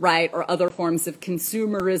sports, right, or other forms of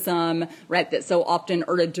consumerism, right, that so often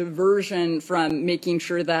are a diversion from making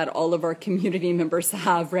sure that all of our community members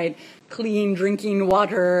have, right, clean drinking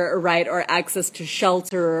water, right, or access to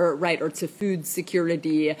shelter, right, or to food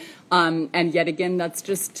security. And yet again, that's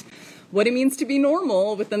just what it means to be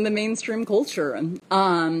normal within the mainstream culture.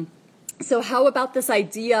 So how about this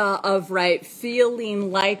idea of, right,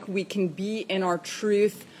 feeling like we can be in our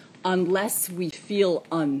truth unless we feel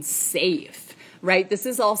unsafe? Right? This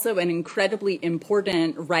is also an incredibly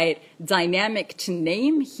important, right, dynamic to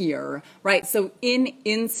name here, right? So in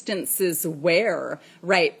instances where,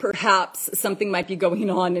 right, perhaps something might be going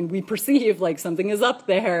on and we perceive like something is up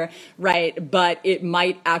there, right, but it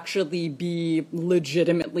might actually be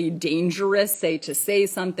legitimately dangerous, say, to say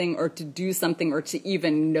something or to do something or to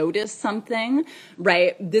even notice something,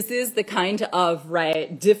 right? This is the kind of,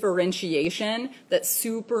 right, differentiation that's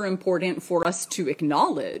super important for us to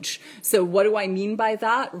acknowledge. So what do I mean by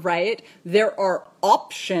that, right? There are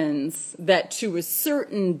options that to a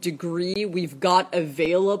certain degree we've got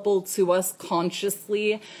available to us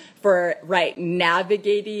consciously for, right,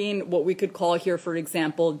 navigating what we could call here, for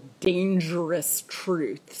example, dangerous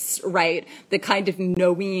truths, right? The kind of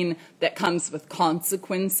knowing that comes with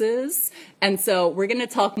consequences. And so we're going to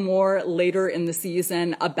talk more later in the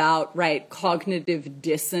season about, right, cognitive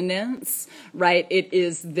dissonance, right? It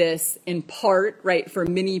is this, in part, right, for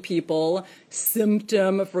many people,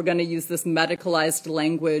 symptom, if we're going to use this medicalized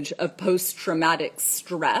language, of post-traumatic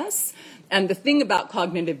stress. And the thing about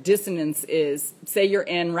cognitive dissonance is, say you're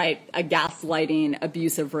in, right, a gaslighting,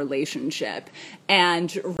 abusive relationship,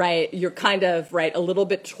 and, right, you're kind of, right, a little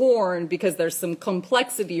bit torn because there's some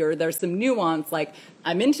complexity or there's some nuance, like,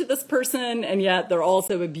 I'm into this person, and yet they're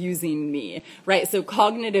also abusing me, right? So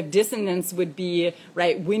cognitive dissonance would be,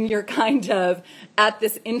 right, when you're kind of at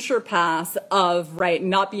this interpass of, right,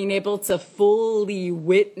 not being able to fully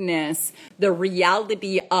witness the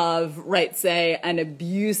reality of, right, say, an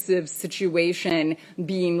abusive situation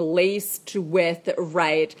being laced with,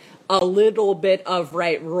 right, a little bit of,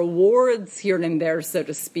 right, rewards here and there, so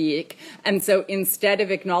to speak. And so instead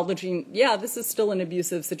of acknowledging, yeah, this is still an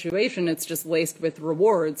abusive situation, it's just laced with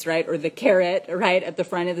rewards, right? Or the carrot, right, at the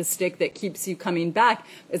front of the stick that keeps you coming back.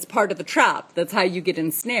 It's part of the trap. That's how you get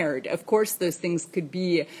ensnared. Of course, those things could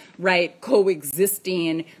be, right,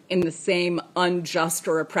 coexisting in the same unjust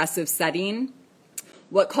or oppressive setting.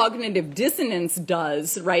 What cognitive dissonance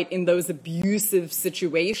does, right, in those abusive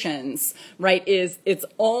situations, right, is it's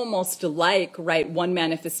almost like, right, one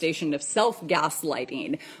manifestation of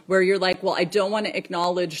self-gaslighting, where you're like, well, I don't want to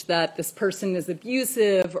acknowledge that this person is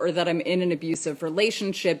abusive or that I'm in an abusive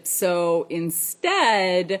relationship, so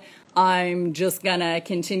instead, I'm just gonna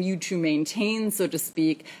continue to maintain, so to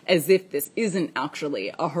speak, as if this isn't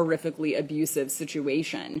actually a horrifically abusive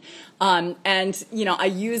situation. And, you know, I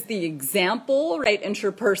use the example, right,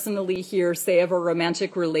 interpersonally here, say, of a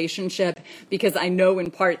romantic relationship, because I know in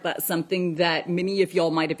part that's something that many of y'all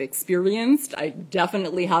might have experienced. I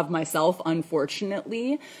definitely have myself,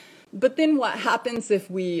 unfortunately. But then what happens if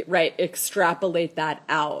we, right, extrapolate that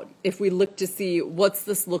out? If we look to see what's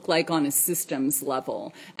this look like on a systems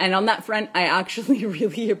level? And on that front, I actually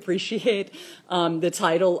really appreciate the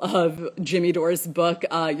title of Jimmy Dore's book,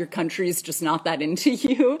 Your Country's Just Not That Into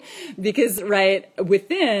You. Because, right,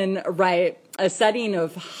 within, right, a setting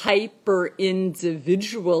of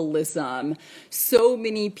hyper-individualism, so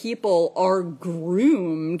many people are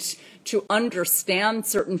groomed to understand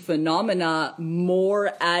certain phenomena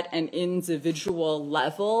more at an individual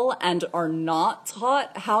level and are not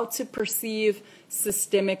taught how to perceive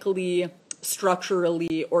systemically,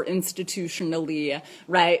 structurally, or institutionally,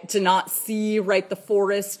 right? To not see, right, the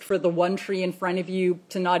forest for the one tree in front of you,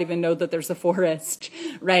 to not even know that there's a forest,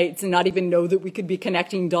 right? To not even know that we could be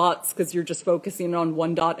connecting dots because you're just focusing on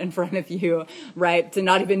one dot in front of you, right? To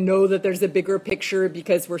not even know that there's a bigger picture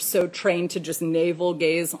because we're so trained to just navel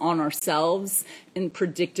gaze on ourselves in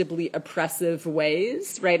predictably oppressive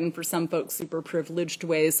ways, right? And for some folks, super privileged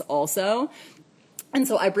ways also. And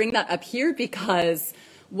so I bring that up here because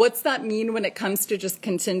what's that mean when it comes to just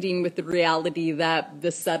contending with the reality that the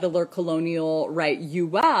settler colonial, right,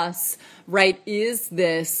 U.S., right, is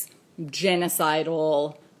this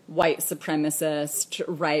genocidal, white supremacist,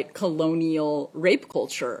 right, colonial rape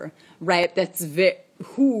culture, right, that's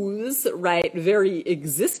whose, right, very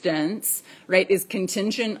existence, right, is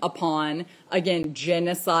contingent upon, again,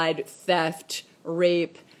 genocide, theft,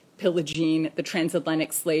 rape, pillaging, the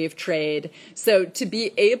transatlantic slave trade. So to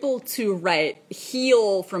be able to, right,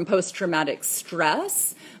 heal from post-traumatic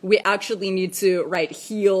stress, we actually need to, right,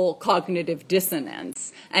 heal cognitive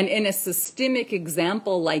dissonance. And in a systemic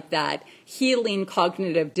example like that, healing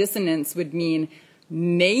cognitive dissonance would mean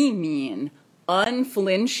naming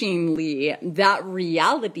unflinchingly that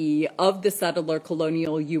reality of the settler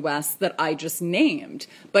colonial U.S. that I just named.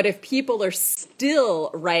 But if people are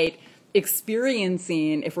still, right,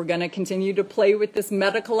 experiencing, if we're going to continue to play with this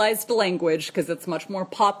medicalized language, because it's much more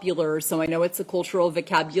popular, so I know it's a cultural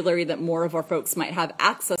vocabulary that more of our folks might have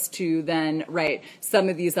access to than, right, some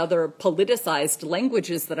of these other politicized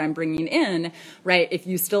languages that I'm bringing in, right, if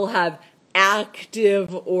you still have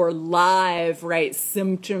active or live, right,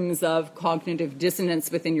 symptoms of cognitive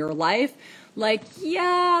dissonance within your life, like,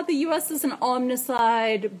 yeah, the U.S. is an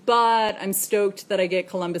omnicide, but I'm stoked that I get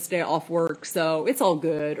Columbus Day off work, so it's all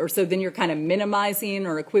good. Or so then you're kind of minimizing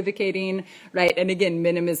or equivocating, right? And again,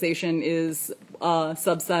 minimization is a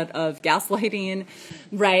subset of gaslighting,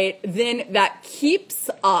 right? Then that keeps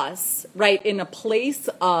us, right, in a place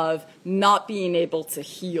of not being able to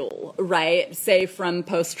heal, right? Say from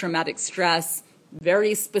post-traumatic stress,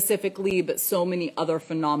 very specifically, but so many other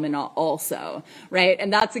phenomena also, right?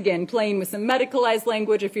 And that's, again, playing with some medicalized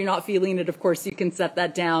language. If you're not feeling it, of course, you can set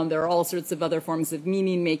that down. There are all sorts of other forms of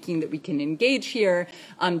meaning making that we can engage here,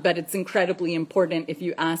 but it's incredibly important, if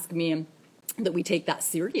you ask me, that we take that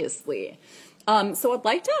seriously. So I'd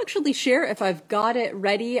like to actually share, if I've got it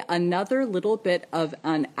ready, another little bit of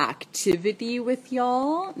an activity with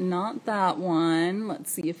y'all. Not that one.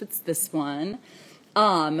 Let's see if it's this one.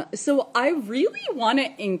 So I really want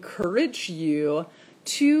to encourage you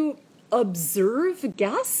to observe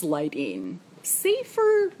gaslighting, say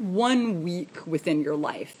for 1 week within your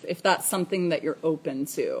life, if that's something that you're open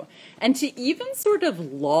to, and to even sort of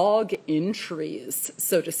log entries,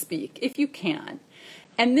 so to speak, if you can.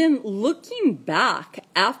 And then looking back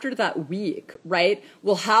after that week, right,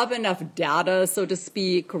 we'll have enough data, so to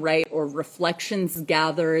speak, right, or reflections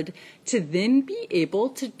gathered to then be able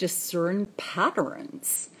to discern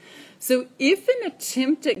patterns. So if an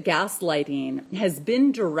attempt at gaslighting has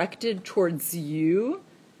been directed towards you,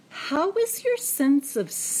 how is your sense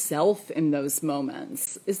of self in those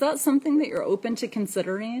moments? Is that something that you're open to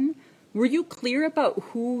considering? Were you clear about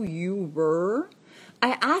who you were?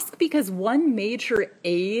 I ask because one major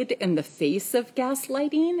aid in the face of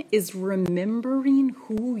gaslighting is remembering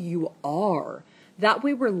who you are. That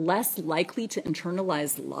way we're less likely to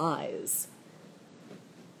internalize lies.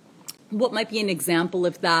 What might be an example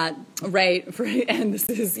of that, right? And this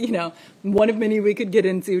is, one of many we could get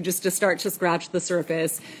into just to start to scratch the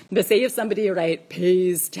surface. But say if somebody, right,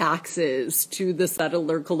 pays taxes to the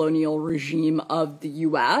settler colonial regime of the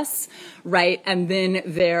U.S., right, and then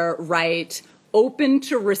they're, right, open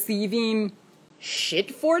to receiving shit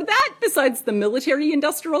for that besides the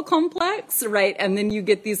military-industrial complex, right? And then you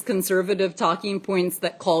get these conservative talking points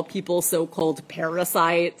that call people so-called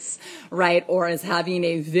parasites, right? Or as having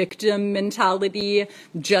a victim mentality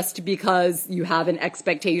just because you have an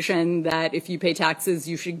expectation that if you pay taxes,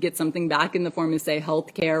 you should get something back in the form of, say,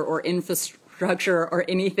 healthcare or infrastructure or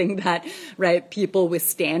anything that, right, people with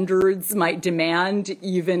standards might demand,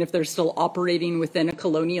 even if they're still operating within a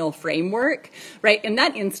colonial framework, right? In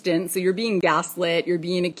that instance, so you're being gaslit, you're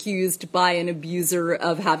being accused by an abuser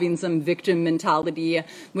of having some victim mentality,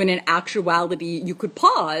 when in actuality, you could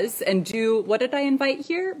pause and do, what did I invite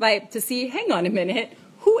here? Right, to see, hang on a minute,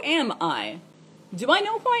 who am I? Do I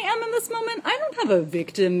know who I am in this moment? I don't have a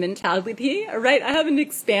victim mentality, right? I have an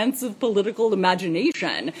expansive political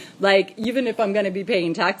imagination. Like, even if I'm going to be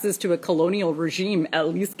paying taxes to a colonial regime, at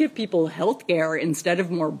least give people health care instead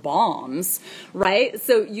of more bombs, right?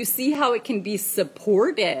 So you see how it can be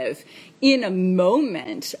supportive in a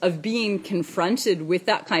moment of being confronted with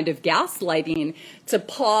that kind of gaslighting to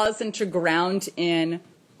pause and to ground in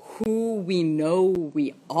who we know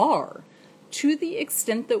we are, to the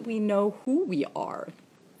extent that we know who we are,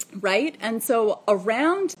 right? And so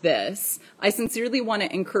around this, I sincerely want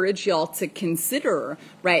to encourage y'all to consider,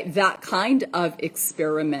 right, that kind of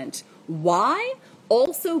experiment. Why?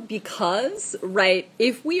 Also because, right,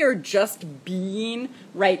 if we are just being,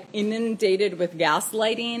 right, inundated with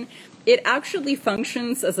gaslighting, it actually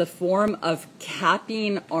functions as a form of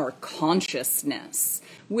capping our consciousness,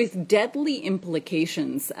 with deadly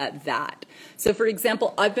implications at that. So, for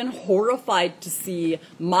example, I've been horrified to see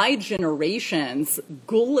my generation's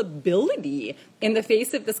gullibility in the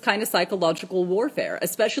face of this kind of psychological warfare,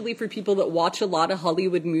 especially for people that watch a lot of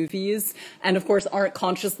Hollywood movies and, of course, aren't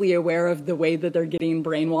consciously aware of the way that they're getting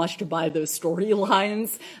brainwashed by those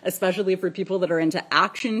storylines, especially for people that are into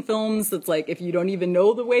action films. It's like, if you don't even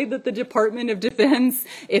know the way that the Department of Defense,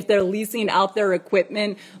 if they're leasing out their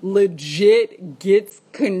equipment, legit gets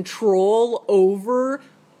control over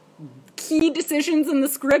key decisions in the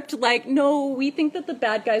script, like, no, we think that the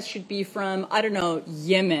bad guys should be from, I don't know,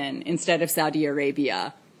 Yemen instead of Saudi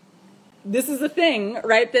Arabia. This is a thing,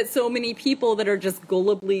 right, that so many people that are just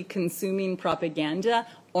gullibly consuming propaganda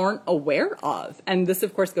aren't aware of. And this,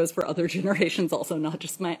 of course, goes for other generations also, not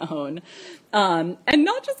just my own. And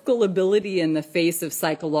not just gullibility in the face of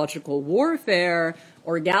psychological warfare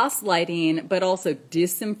or gaslighting, but also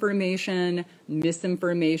disinformation,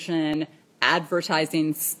 misinformation,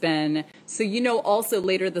 advertising spin. So, also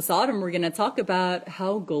later this autumn, we're going to talk about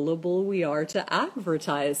how gullible we are to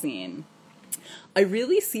advertising. I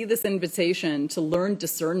really see this invitation to learn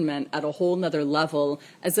discernment at a whole nother level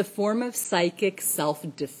as a form of psychic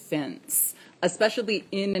self-defense, especially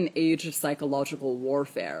in an age of psychological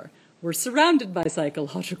warfare. We're surrounded by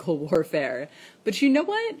psychological warfare. But you know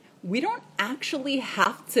what? We don't actually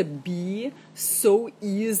have to be so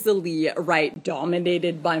easily, right,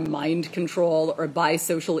 dominated by mind control or by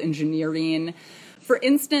social engineering. For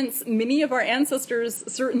instance, many of our ancestors,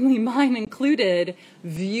 certainly mine included,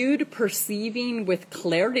 viewed perceiving with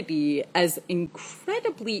clarity as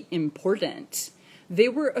incredibly important. They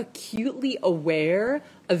were acutely aware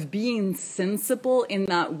of being sensible in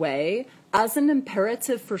that way as an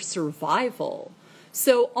imperative for survival.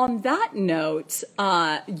 So on that note,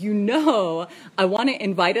 I want to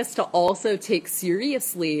invite us to also take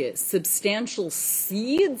seriously substantial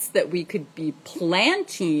seeds that we could be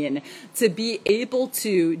planting to be able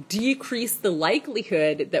to decrease the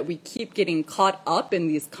likelihood that we keep getting caught up in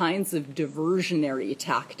these kinds of diversionary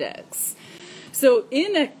tactics. So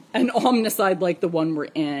in an omnicide like the one we're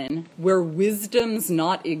in, where wisdom's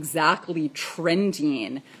not exactly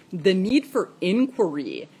trending, the need for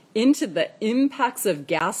inquiry into the impacts of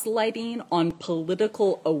gaslighting on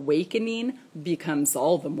political awakening becomes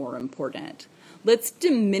all the more important. Let's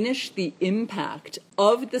diminish the impact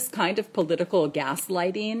of this kind of political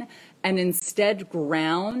gaslighting and instead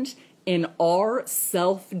ground in our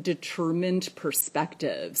self-determined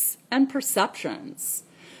perspectives and perceptions.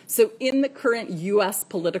 So in the current U.S.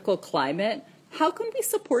 political climate, how can we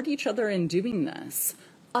support each other in doing this?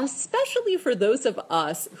 Especially for those of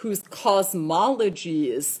us whose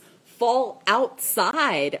cosmologies fall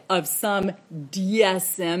outside of some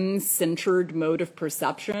DSM-centered mode of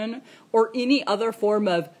perception or any other form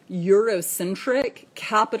of Eurocentric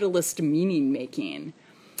capitalist meaning-making.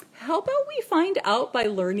 How about we find out by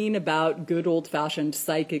learning about good old-fashioned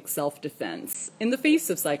psychic self-defense in the face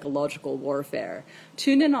of psychological warfare?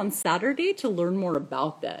 Tune in on Saturday to learn more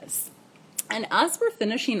about this. And as we're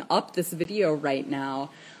finishing up this video right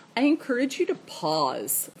now, I encourage you to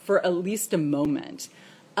pause for at least a moment,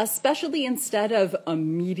 especially instead of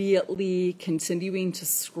immediately continuing to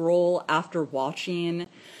scroll after watching.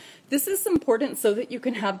 This is important so that you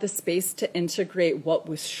can have the space to integrate what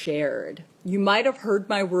was shared. You might have heard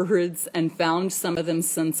my words and found some of them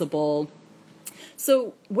sensible.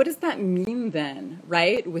 So what does that mean then,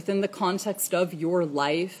 right? Within the context of your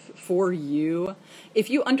life, for you? If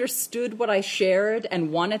you understood what I shared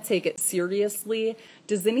and want to take it seriously,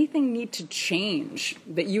 does anything need to change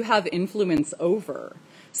that you have influence over?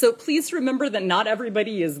 So please remember that not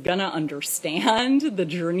everybody is gonna understand the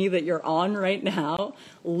journey that you're on right now.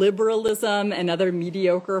 Liberalism and other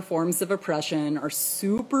mediocre forms of oppression are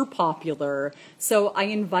super popular. So I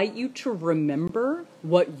invite you to remember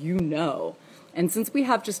what you know. And since we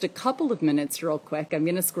have just a couple of minutes real quick, I'm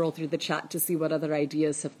gonna scroll through the chat to see what other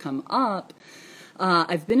ideas have come up.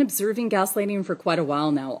 I've been observing gaslighting for quite a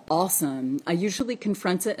while now. Awesome. I usually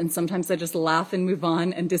confront it and sometimes I just laugh and move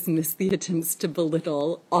on and dismiss the attempts to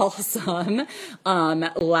belittle. Awesome.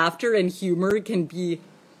 Laughter and humor can be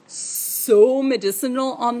so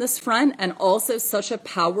medicinal on this front and also such a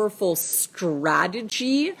powerful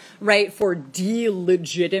strategy, right, for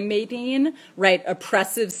delegitimating, right,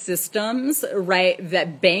 oppressive systems, right,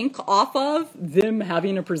 that bank off of them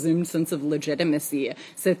having a presumed sense of legitimacy.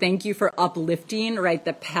 So thank you for uplifting, right,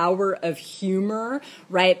 the power of humor,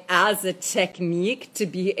 right, as a technique to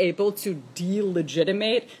be able to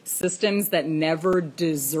delegitimate systems that never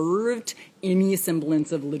deserved any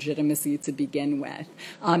semblance of legitimacy to begin with.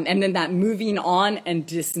 And then that moving on and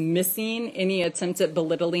dismissing any attempt at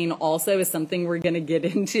belittling also is something we're going to get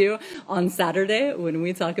into on Saturday when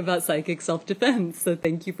we talk about psychic self-defense. So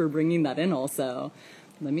thank you for bringing that in also.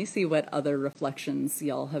 Let me see what other reflections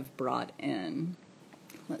y'all have brought in.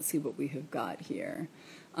 Let's see what we have got here.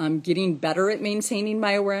 Getting better at maintaining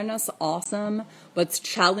my awareness, awesome. What's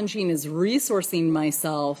challenging is resourcing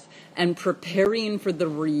myself and preparing for the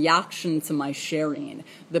reaction to my sharing,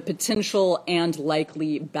 the potential and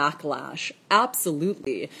likely backlash.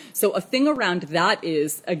 Absolutely. So a thing around that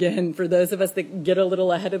is, again, for those of us that get a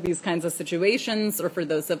little ahead of these kinds of situations, or for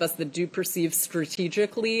those of us that do perceive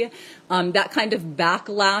strategically, that kind of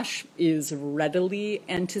backlash is readily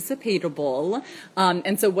anticipatable.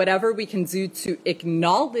 And so whatever we can do to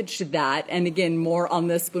acknowledge that, and again, more on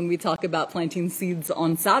this when we talk about planting seeds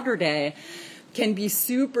on Saturday, can be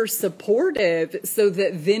super supportive so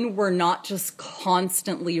that then we're not just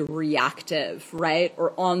constantly reactive, right?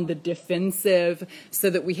 Or on the defensive, so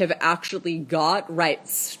that we have actually got, right,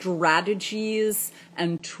 strategies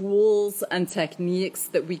and tools and techniques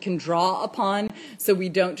that we can draw upon so we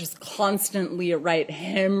don't just constantly, right,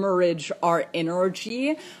 hemorrhage our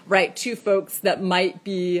energy, right, to folks that might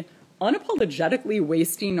be unapologetically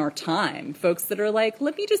wasting our time. Folks that are like,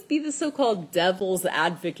 let me just be the so-called devil's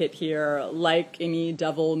advocate here, like any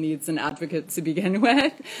devil needs an advocate to begin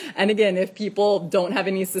with. And again, if people don't have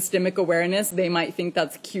any systemic awareness, they might think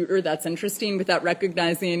that's cute or that's interesting without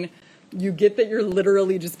recognizing you get that you're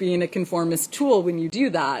literally just being a conformist tool when you do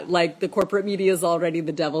that. Like the corporate media is already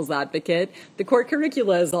the devil's advocate. The core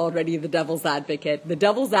curricula is already the devil's advocate. The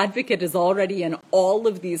devil's advocate is already in all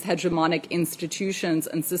of these hegemonic institutions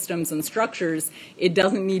and systems and structures. It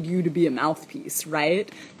doesn't need you to be a mouthpiece,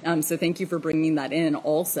 right? So thank you for bringing that in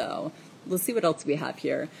also. Let's see what else we have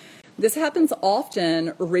here. This happens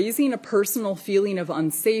often, raising a personal feeling of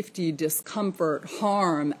unsafety, discomfort,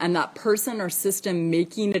 harm, and that person or system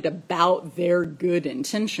making it about their good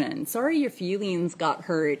intention. Sorry your feelings got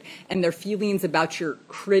hurt and their feelings about your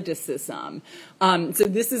criticism. So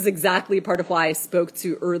this is exactly part of why I spoke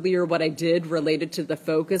to earlier what I did related to the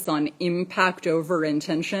focus on impact over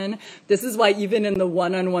intention. This is why even in the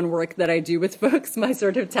one-on-one work that I do with folks, my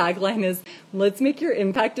sort of tagline is, let's make your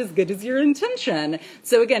impact as good as your intention.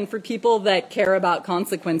 So again, for people that care about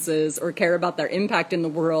consequences or care about their impact in the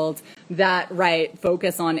world, that, right,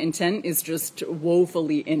 focus on intent is just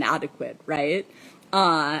woefully inadequate, right?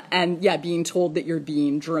 And yeah, being told that you're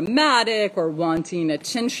being dramatic or wanting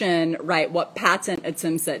attention, right? What patent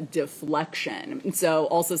attempts at deflection. And so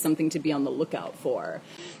also something to be on the lookout for.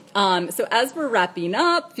 So as we're wrapping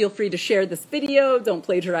up, feel free to share this video. Don't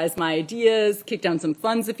plagiarize my ideas. Kick down some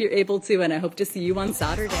funds if you're able to. And I hope to see you on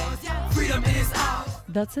Saturday. Freedom is ours.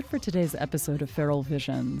 That's it for today's episode of Feral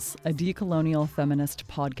Visions, a decolonial feminist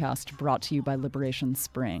podcast brought to you by Liberation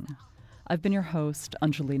Spring. I've been your host,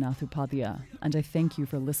 Anjali Nath Upadhyaya, and I thank you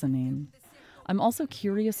for listening. I'm also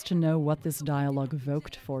curious to know what this dialogue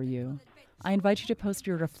evoked for you. I invite you to post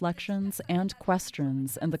your reflections and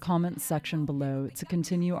questions in the comments section below to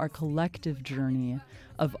continue our collective journey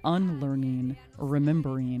of unlearning,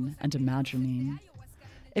 remembering, and imagining.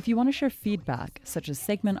 If you want to share feedback, such as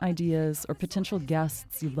segment ideas or potential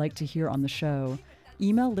guests you'd like to hear on the show,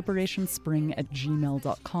 email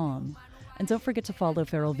liberationspring@gmail.com. And don't forget to follow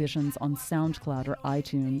Feral Visions on SoundCloud or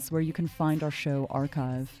iTunes, where you can find our show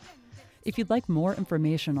archive. If you'd like more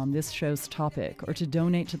information on this show's topic or to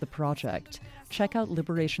donate to the project, check out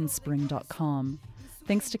liberationspring.com.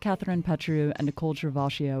 Thanks to Catherine Petru and Nicole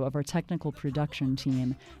Gervasio of our technical production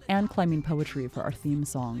team, and Climbing Poetry for our theme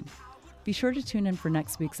song. Be sure to tune in for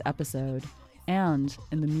next week's episode. And,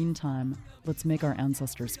 in the meantime, let's make our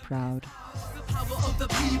ancestors proud. The power of the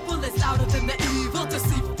people is louder than the evil,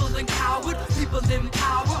 deceitful and coward. People in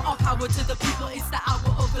power, all power to the people. It's the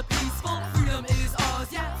hour of the peaceful. Freedom is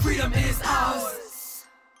ours, yeah. Freedom is ours.